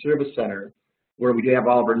here at the Service Center where we do have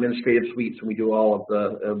all of our administrative suites and we do all of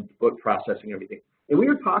the book processing and everything. And we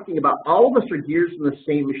were talking about all of us are gears in the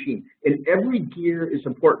same machine, and every gear is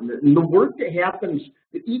important. And the work that happens,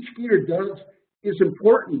 that each gear does, is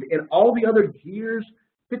important, and all the other gears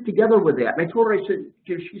fit together with that. And I told her,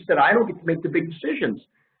 she said, I don't get to make the big decisions.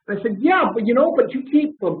 And I said, yeah, but you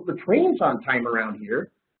keep the trains on time around here.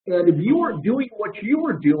 And if you weren't doing what you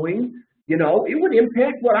were doing, it would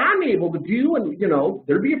impact what I'm able to do, and,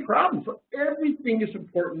 there'd be a problem. So everything is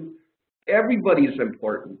important. Everybody is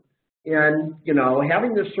important. And,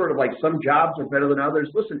 having this sort of like some jobs are better than others,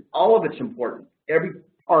 listen, all of it's important. Every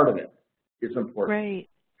part of it is important. Right.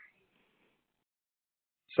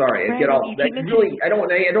 Sorry, I get all that. Really, I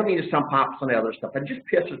don't mean to sound pompous on the other stuff. It just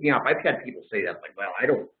pisses me off. I've had people say that, like, well, I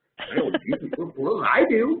don't do what I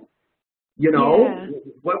do. Yeah.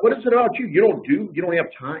 What is it about you? You don't have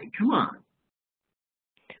time. Come on.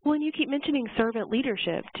 Well, and you keep mentioning servant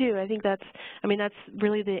leadership too. I think that's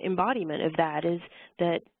really the embodiment of that, is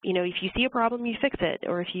that, if you see a problem, you fix it,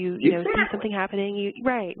 or if you see something happening,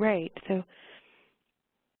 right. So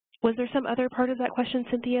was there some other part of that question,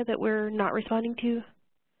 Cynthia, that we're not responding to?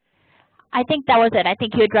 I think that was it. I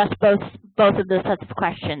think you addressed both of those sets of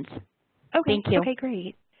questions. Okay. Thank you. Okay,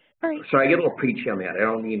 great. All right. Sorry, I get a little preachy on that. I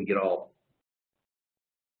don't mean to get all.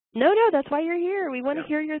 No, that's why you're here. We want to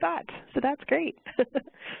hear your thoughts, so that's great.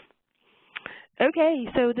 Okay,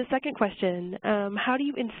 so the second question, how do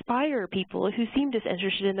you inspire people who seem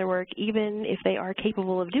disinterested in their work, even if they are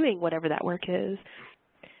capable of doing whatever that work is?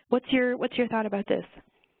 What's your thought about this?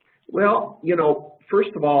 Well, first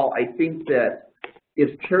of all, I think that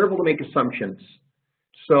it's terrible to make assumptions.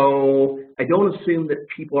 So I don't assume that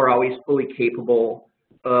people are always fully capable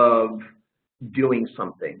of doing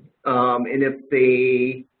something. And if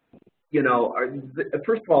they,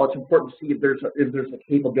 first of all, it's important to see if there's a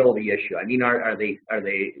capability issue. I mean, are the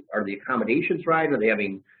accommodations right? Are they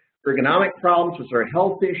having ergonomic problems? Is there a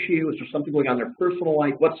health issue? Is there something going on in their personal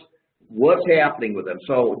life? What's happening with them?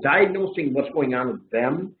 So diagnosing what's going on with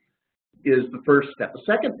them is the first step. The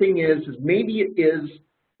second thing is maybe it is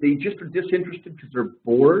they just are disinterested because they're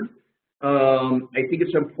bored. I think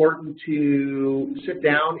it's important to sit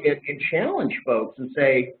down and challenge folks and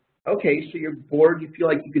say, okay, so you're bored, you feel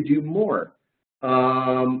like you could do more.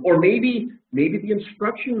 Or maybe the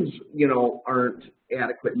instructions, aren't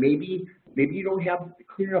adequate. Maybe you don't have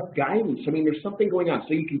clear enough guidance. I mean, there's something going on.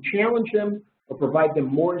 So you can challenge them or provide them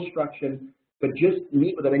more instruction, but just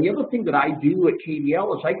meet with them. And the other thing that I do at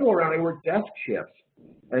KDL is I go around and work desk shifts.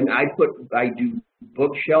 And I do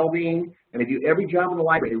book shelving, and I do every job in the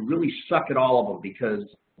library. I really suck at all of them because,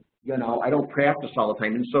 I don't practice all the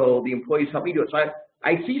time. And so the employees help me do it. So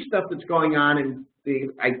I see stuff that's going on, and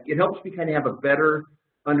it helps me kind of have a better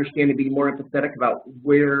understanding, be more empathetic about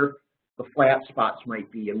where the flat spots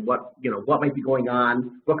might be and what might be going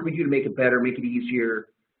on. What can we do to make it better, make it easier,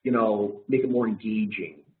 make it more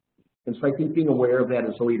engaging? And so I think being aware of that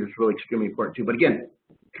as a leader is really extremely important too. But again,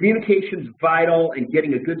 communication's vital and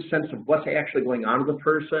getting a good sense of what's actually going on with the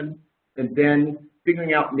person, and then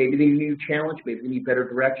figuring out maybe they need a new challenge, maybe they need better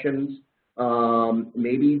directions,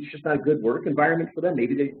 maybe it's just not a good work environment for them,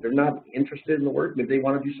 maybe they're not interested in the work, maybe they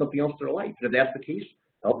want to do something else in their life. And if that's the case,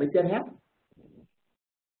 help make that happen.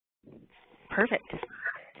 Perfect.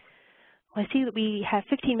 Well, I see that we have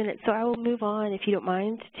 15 minutes, so I will move on, if you don't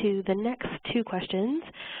mind, to the next two questions.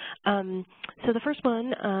 So the first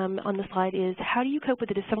one on the slide is, how do you cope with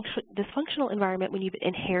a dysfunctional environment when you've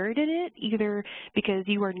inherited it, either because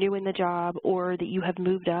you are new in the job or that you have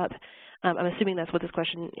moved up? I'm assuming that's what this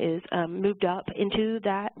question is, moved up into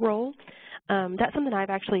that role. That's something I've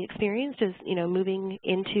actually experienced, is, you know, moving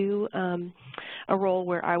into a role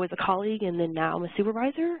where I was a colleague and then now I'm a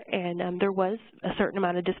supervisor, and there was a certain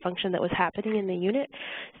amount of dysfunction that was happening in the unit.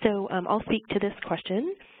 So I'll speak to this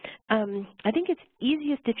question. I think it's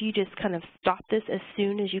easiest if you just kind of stop this as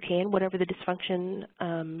soon as you can, whatever the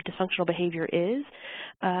dysfunctional behavior is,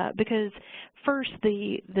 because first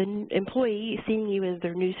the employee seeing you as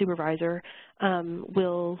their new supervisor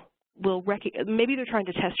will maybe they're trying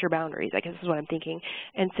to test your boundaries, I guess is what I'm thinking.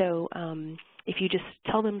 And so if you just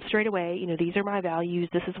tell them straight away, you know, these are my values,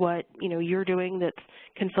 this is what, you know, you're doing that's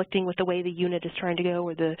conflicting with the way the unit is trying to go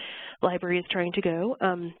or the library is trying to go,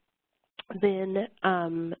 then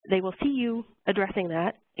they will see you addressing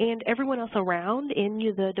that, and everyone else around in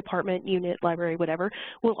the department, unit, library, whatever,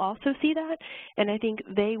 will also see that, and I think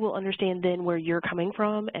they will understand then where you're coming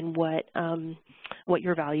from and what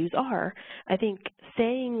your values are. I think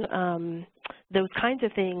saying those kinds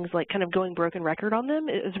of things, like kind of going broken record on them,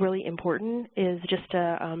 is really important, is just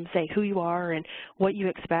to say who you are and what you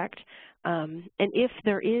expect. And if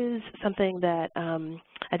there is something that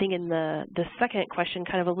I think in the second question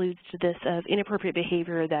kind of alludes to this of inappropriate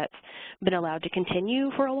behavior that's been allowed to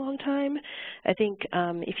continue for a long time, I think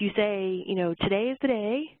if you say, you know, today is the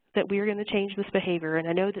day that we're going to change this behavior, and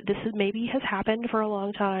I know that this maybe has happened for a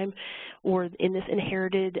long time, or in this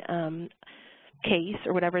inherited case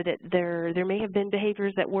or whatever, that there may have been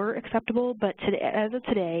behaviors that were acceptable, but today, as of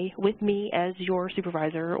today, with me as your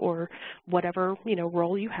supervisor or whatever, you know,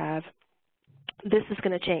 role you have, this is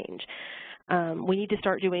going to change. We need to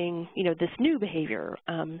start doing, you know, this new behavior.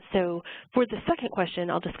 So for the second question,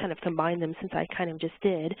 I'll just kind of combine them since I kind of just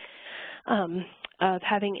did, of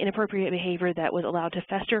having inappropriate behavior that was allowed to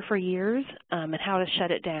fester for years and how to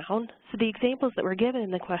shut it down. So the examples that were given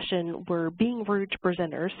in the question were being rude to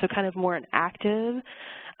presenters, so kind of more an active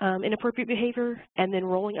inappropriate behavior, and then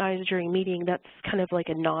rolling eyes during meeting, that's kind of like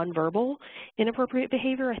a nonverbal inappropriate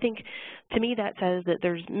behavior. I think, to me, that says that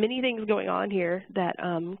there's many things going on here that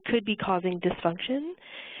could be causing dysfunction.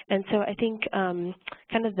 And so I think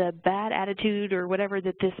kind of the bad attitude or whatever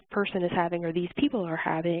that this person is having or these people are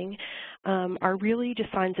having are really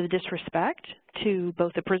just signs of disrespect to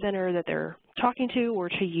both the presenter that they're talking to or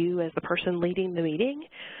to you as the person leading the meeting.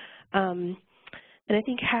 And I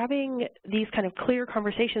think having these kind of clear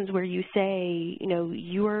conversations where you say, you know,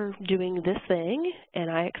 you are doing this thing and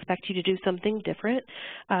I expect you to do something different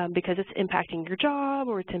because it's impacting your job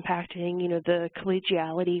or it's impacting, you know, the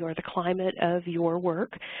collegiality or the climate of your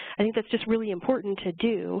work. I think that's just really important to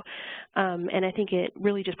do. And I think it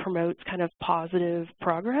really just promotes kind of positive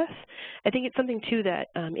progress. I think it's something, too, that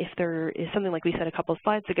if there is something like we said a couple of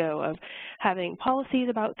slides ago of having policies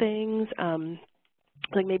about things,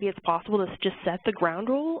 like maybe it's possible to just set the ground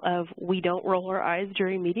rule of we don't roll our eyes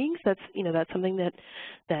during meetings. That's, you know, that's something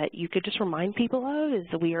that you could just remind people of, is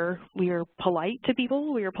that we are polite to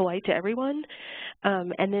people, we are polite to everyone,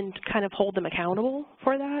 and then kind of hold them accountable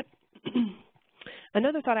for that.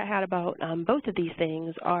 Another thought I had about both of these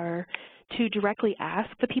things are to directly ask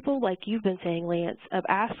the people, like you've been saying, Lance,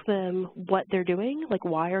 ask them what they're doing, like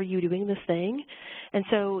why are you doing this thing? And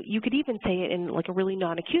so you could even say it in like a really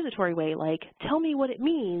non-accusatory way, like tell me what it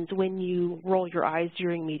means when you roll your eyes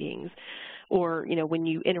during meetings, or, you know, when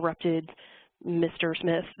you interrupted Mr.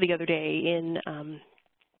 Smith the other day in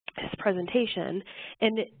his presentation.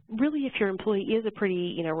 And really, if your employee is a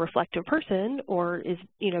pretty, you know, reflective person or is,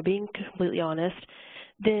 you know, being completely honest,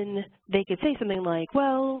 then they could say something like,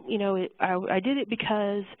 well, you know, I did it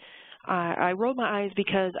because I rolled my eyes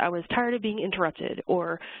because I was tired of being interrupted,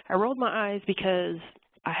 or I rolled my eyes because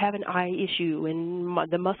I have an eye issue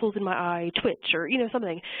and the muscles in my eye twitch, or, you know,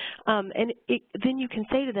 something. And then you can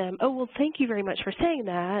say to them, oh, well, thank you very much for saying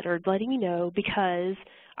that or letting me know, because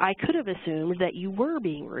I could have assumed that you were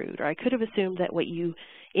being rude, or I could have assumed that what you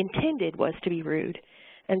intended was to be rude.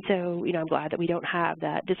 And so, you know, I'm glad that we don't have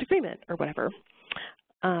that disagreement or whatever.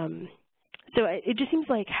 So it just seems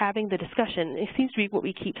like having the discussion, it seems to be what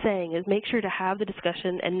we keep saying, is make sure to have the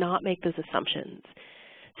discussion and not make those assumptions.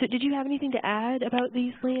 So did you have anything to add about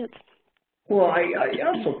these, Lance? Well, I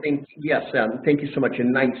also think, yes, thank you so much,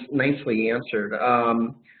 and nicely answered.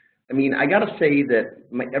 I mean, I got to say that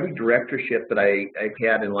every directorship that I've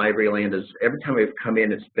had in Librarian is, every time I've come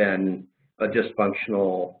in, it's been a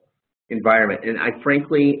dysfunctional environment. And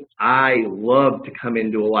frankly, I love to come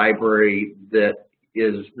into a library that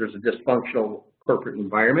there's a dysfunctional corporate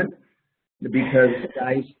environment, because,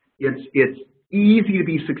 guys, it's easy to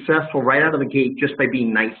be successful right out of the gate just by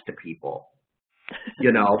being nice to people.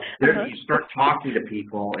 You know, you start talking to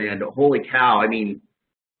people, and holy cow, I mean,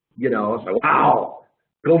 you know, it's like, wow,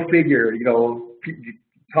 go figure, you know, you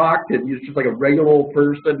talked and you're just like a regular old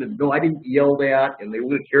person, and no, I didn't yell at, and they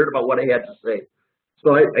really cared about what I had to say.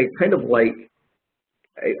 So I kind of like,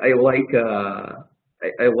 I like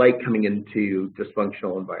coming into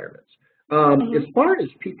dysfunctional environments. As far as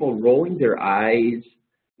people rolling their eyes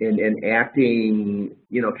and acting,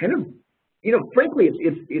 you know, kind of, you know, frankly,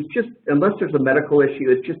 it's just, unless there's a medical issue,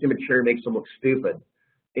 it's just immature and makes them look stupid.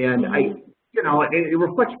 And you know, it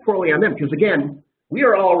reflects poorly on them, because again, we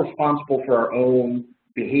are all responsible for our own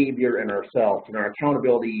behavior and ourselves, and our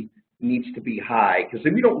accountability needs to be high, because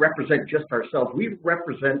we don't represent just ourselves, we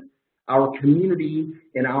represent our community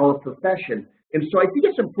and our profession. And so I think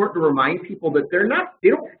it's important to remind people that they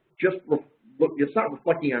don't just it's not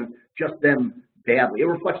reflecting on just them badly, it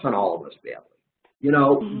reflects on all of us badly. You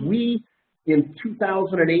know, we, in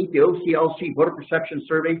 2008, the OCLC voter perception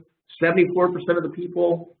survey, 74% of the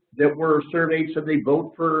people that were surveyed said they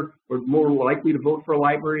were more likely to vote for a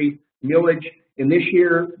library millage. And this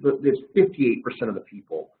year, it's 58% of the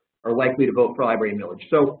people are likely to vote for a library millage.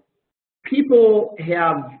 So people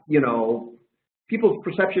have, you know, people's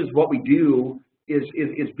perceptions of what we do is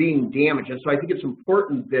being damaged. And so I think it's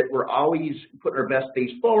important that we're always putting our best face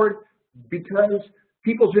forward, because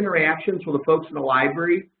people's interactions with the folks in the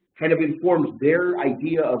library kind of informs their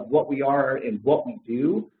idea of what we are and what we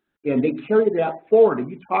do, and they carry that forward. If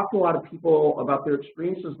you talk to a lot of people about their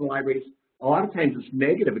experiences in the libraries, a lot of times it's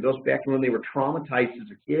negative. It goes back to when they were traumatized as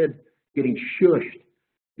a kid, getting shushed,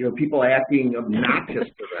 you know, people acting obnoxious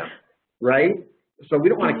to them, right? So we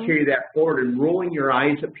don't want to carry that forward, and rolling your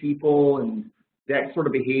eyes at people and that sort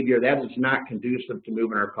of behavior, that is not conducive to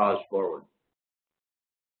moving our cause forward.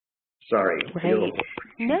 Sorry. Right.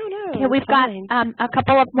 No. Okay, we've got a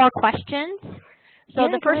couple of more questions. So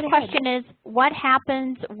the first question is, what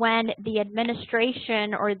happens when the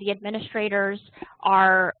administration or the administrators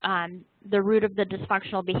are the root of the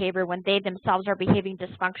dysfunctional behavior, when they themselves are behaving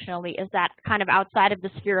dysfunctionally? Is that kind of outside of the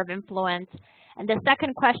sphere of influence? And the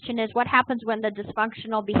second question is, what happens when the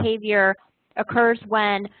dysfunctional behavior occurs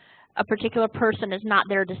when a particular person is not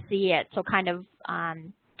there to see it? So kind of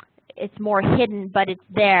it's more hidden, but it's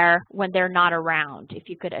there when they're not around. If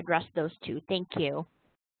you could address those two. Thank you.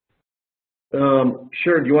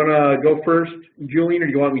 Sure. Do you want to go first, Julene, or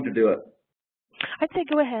do you want me to do it? I'd say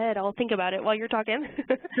go ahead. I'll think about it while you're talking.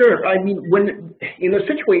 Sure. I mean, when in a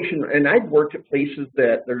situation, and I've worked at places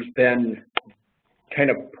that there's been kind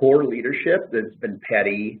of poor leadership that's been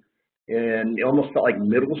petty, and it almost felt like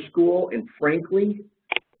middle school. And frankly,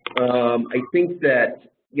 I think that,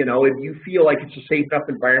 you know, if you feel like it's a safe enough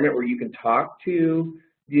environment where you can talk to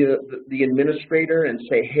the administrator and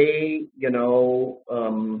say, hey, you know,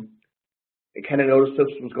 I kind of noticed this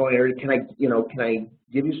was going on. Can I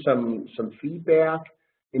give you some feedback?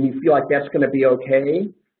 And you feel like that's going to be okay,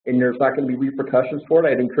 and there's not going to be repercussions for it,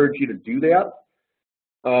 I'd encourage you to do that.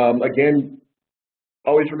 Again,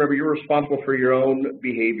 always remember you're responsible for your own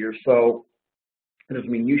behavior, so it doesn't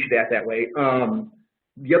mean you should act that way.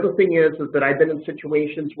 The other thing is that I've been in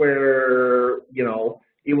situations where, you know,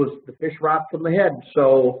 it was the fish rot from the head.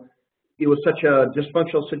 So it was such a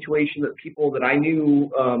dysfunctional situation that people that I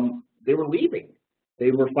knew, they were leaving.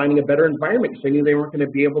 They were finding a better environment because they knew they weren't going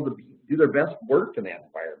to be able to do their best work in that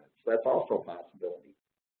environment. So that's also a possibility.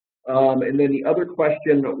 And then the other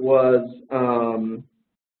question was,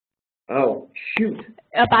 oh, shoot.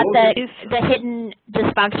 About the hidden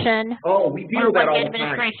dysfunction. Oh, we deal with that all the time. When the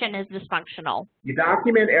administration is dysfunctional. You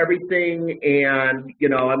document everything, and, you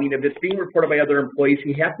know, I mean, if it's being reported by other employees,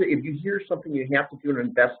 you have to, if you hear something, you have to do an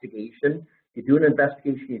investigation. You do an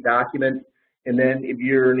investigation, you document, and then if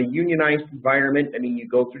you're in a unionized environment, I mean, you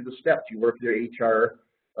go through the steps. You work with your HR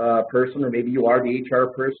person, or maybe you are the HR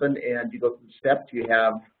person, and you go through the steps. You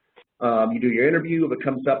have, you do your interview. If it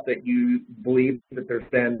comes up that you believe that there's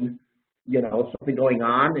been, you know, something going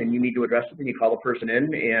on and you need to address it, and you call the person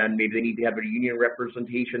in, and maybe they need to have a union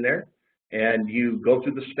representation there, and you go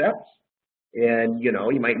through the steps. And, you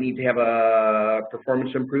know, you might need to have a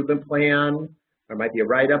performance improvement plan. There might be a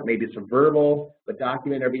write-up, maybe it's a verbal, but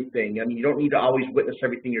document everything. I mean, you don't need to always witness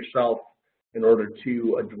everything yourself. in order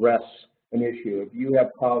to address an issue. If you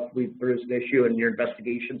have cause to believe there is an issue and your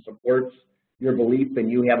investigation supports your belief, then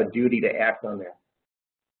you have a duty to act on that.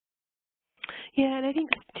 Yeah, and I think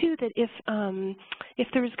too that if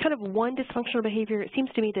there's kind of one dysfunctional behavior, it seems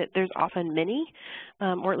to me that there's often many,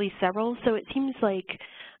 or at least several. So it seems like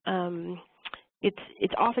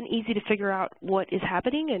it's often easy to figure out what is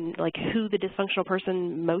happening and like who the dysfunctional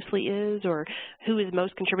person mostly is or who is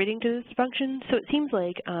most contributing to this dysfunction. So it seems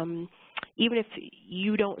like even if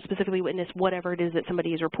you don't specifically witness whatever it is that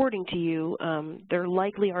somebody is reporting to you, there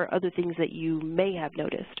likely are other things that you may have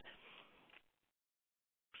noticed.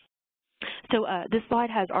 So this slide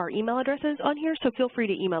has our email addresses on here, so feel free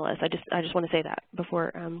to email us. I just want to say that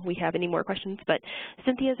before we have any more questions. But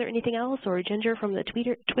Cynthia, is there anything else, or Ginger from the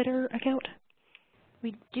Twitter account?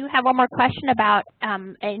 We do have one more question about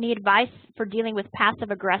any advice for dealing with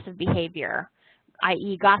passive-aggressive behavior,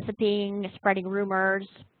 i.e. gossiping, spreading rumors.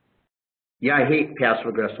 Yeah, I hate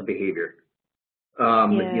passive-aggressive behavior.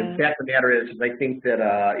 The fact of the matter is I think that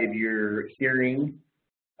if you're hearing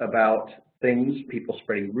about things, people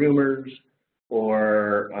spreading rumors,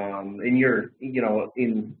 or and you're,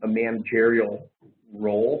 in a managerial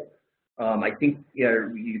role, I think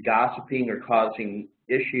you gossiping or causing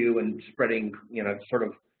issue and spreading, sort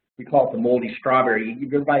of, we call it the moldy strawberry. You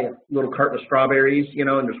go buy a little carton of strawberries,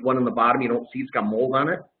 and there's one on the bottom you don't see, it's got mold on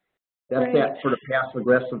it. That's right. That sort of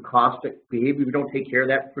passive-aggressive, caustic behavior. If we don't take care of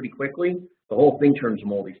that pretty quickly, the whole thing turns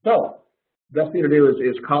moldy. So the best thing to do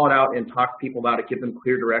is call it out and talk to people about it, give them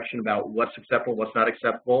clear direction about what's acceptable, what's not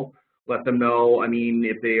acceptable. Let them know,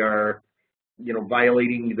 if they are,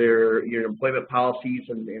 violating your employment policies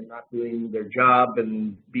and not doing their job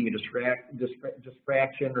and being a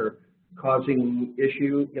distraction or causing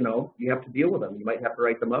issue, you have to deal with them. You might have to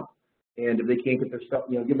write them up. And if they can't get their stuff,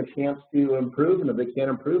 give them a chance to improve. And if they can't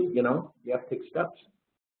improve, you have to take steps.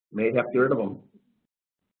 You may have to get rid of them.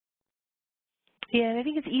 Yeah, and I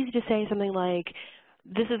think it's easy to say something like,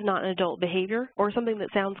 this is not an adult behavior, or something that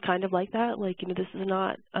sounds kind of like that, like, this is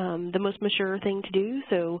not the most mature thing to do,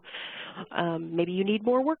 so maybe you need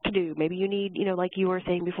more work to do. Maybe you need, like you were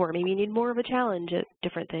saying before, maybe you need more of a challenge at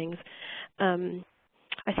different things.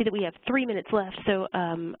 I see that we have 3 minutes left, so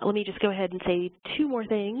let me just go ahead and say 2 more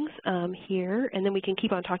things here, and then we can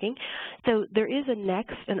keep on talking. So there is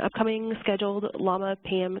an upcoming scheduled LLAMA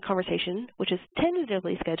PAM conversation, which is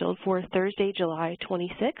tentatively scheduled for Thursday, July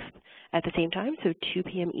 26th at the same time, so 2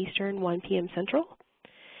 p.m. Eastern, 1 p.m. Central.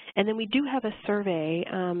 And then we do have a survey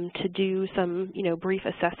to do some, brief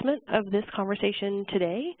assessment of this conversation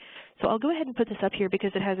today. So I'll go ahead and put this up here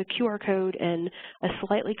because it has a QR code and a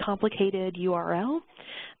slightly complicated URL.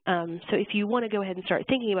 So if you want to go ahead and start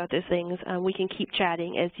thinking about those things, we can keep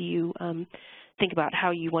chatting as you think about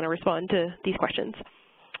how you want to respond to these questions.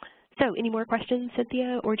 So any more questions,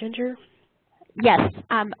 Cynthia or Ginger? Yes.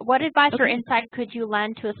 What advice or insight could you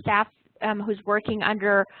lend to a staff who's working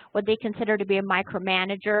under what they consider to be a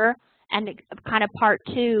micromanager? And kind of part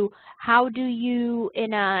 2, how do you,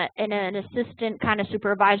 in an assistant kind of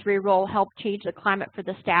supervisory role, help change the climate for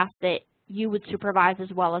the staff that you would supervise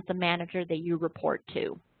as well as the manager that you report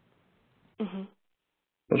to? Mm-hmm.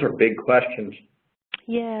 Those are big questions.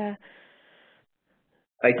 Yeah.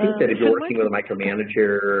 I think that if you're working with a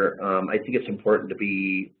micromanager, I think it's important to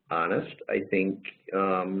be honest. I think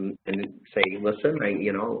and say, listen, I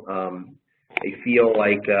feel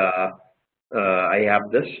like I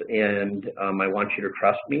have this, and I want you to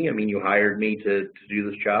trust me. You hired me to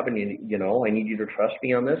do this job, and I need you to trust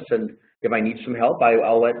me on this. And if I need some help,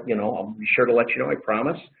 I'll be sure to let you know. I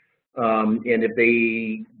promise. And if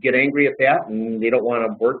they get angry at that and they don't want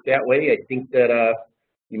to work that way, I think that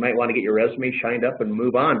you might want to get your resume shined up and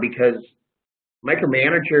move on, because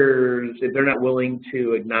micromanagers, if they're not willing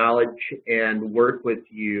to acknowledge and work with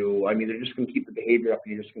you, they're just going to keep the behavior up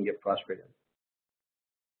and you're just going to get frustrated.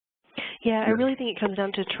 Yeah, I really think it comes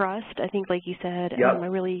down to trust. I think, like you said, yep.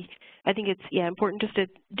 I think it's important just to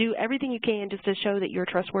do everything you can just to show that you're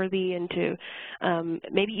trustworthy, and to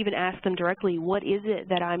maybe even ask them directly, what is it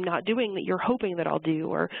that I'm not doing that you're hoping that I'll do,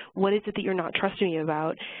 or what is it that you're not trusting me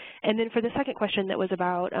about? And then for the second question that was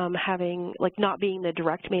about not being the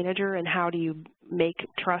direct manager, and how do you make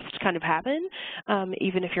trust kind of happen,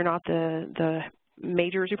 even if you're not the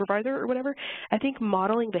major supervisor or whatever, I think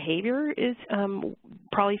modeling behavior is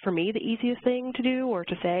probably for me the easiest thing to do, or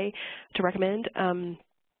to say, to recommend.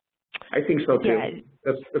 I think so too. Yeah.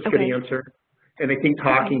 That's a good answer. And I think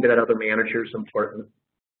talking to that other manager is important.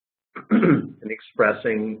 And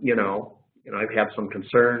expressing, I've had some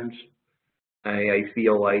concerns. I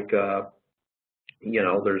feel like, there's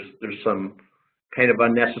some kind of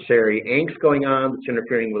unnecessary angst going on that's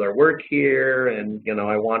interfering with our work here, and, you know,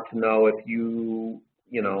 I want to know if you,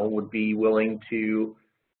 you know, would be willing to,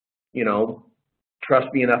 you know,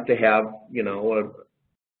 trust me enough to have, you know,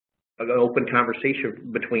 an open conversation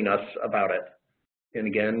between us about it. And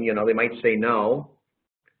again, you know, they might say no,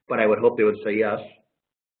 but I would hope they would say yes.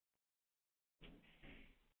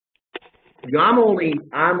 You know, I'm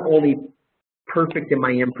only perfect in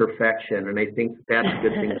my imperfection, and I think that's a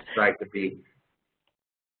good thing to strive to be.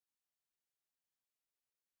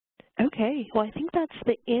 Okay, well, I think that's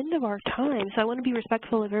the end of our time, so I want to be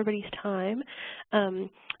respectful of everybody's time.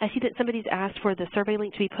 I see that somebody's asked for the survey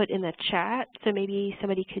link to be put in the chat, so maybe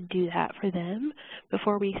somebody could do that for them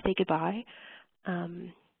before we say goodbye.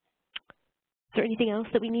 Is there anything else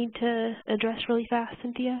that we need to address really fast,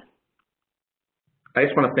 Cynthia? I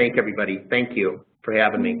just want to thank everybody. Thank you for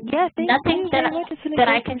having me. Yeah, Nothing that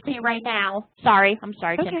I can see right now. Sorry, I'm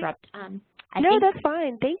sorry to interrupt. No, that's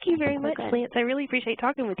fine. Thank you very much, Lance. I really appreciate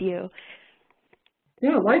talking with you.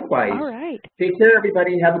 Yeah, likewise. All right. Take care,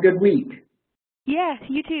 everybody. Have a good week. Yeah,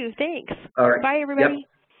 you too. Thanks. All right. Bye, everybody.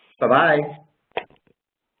 Yep. Bye-bye.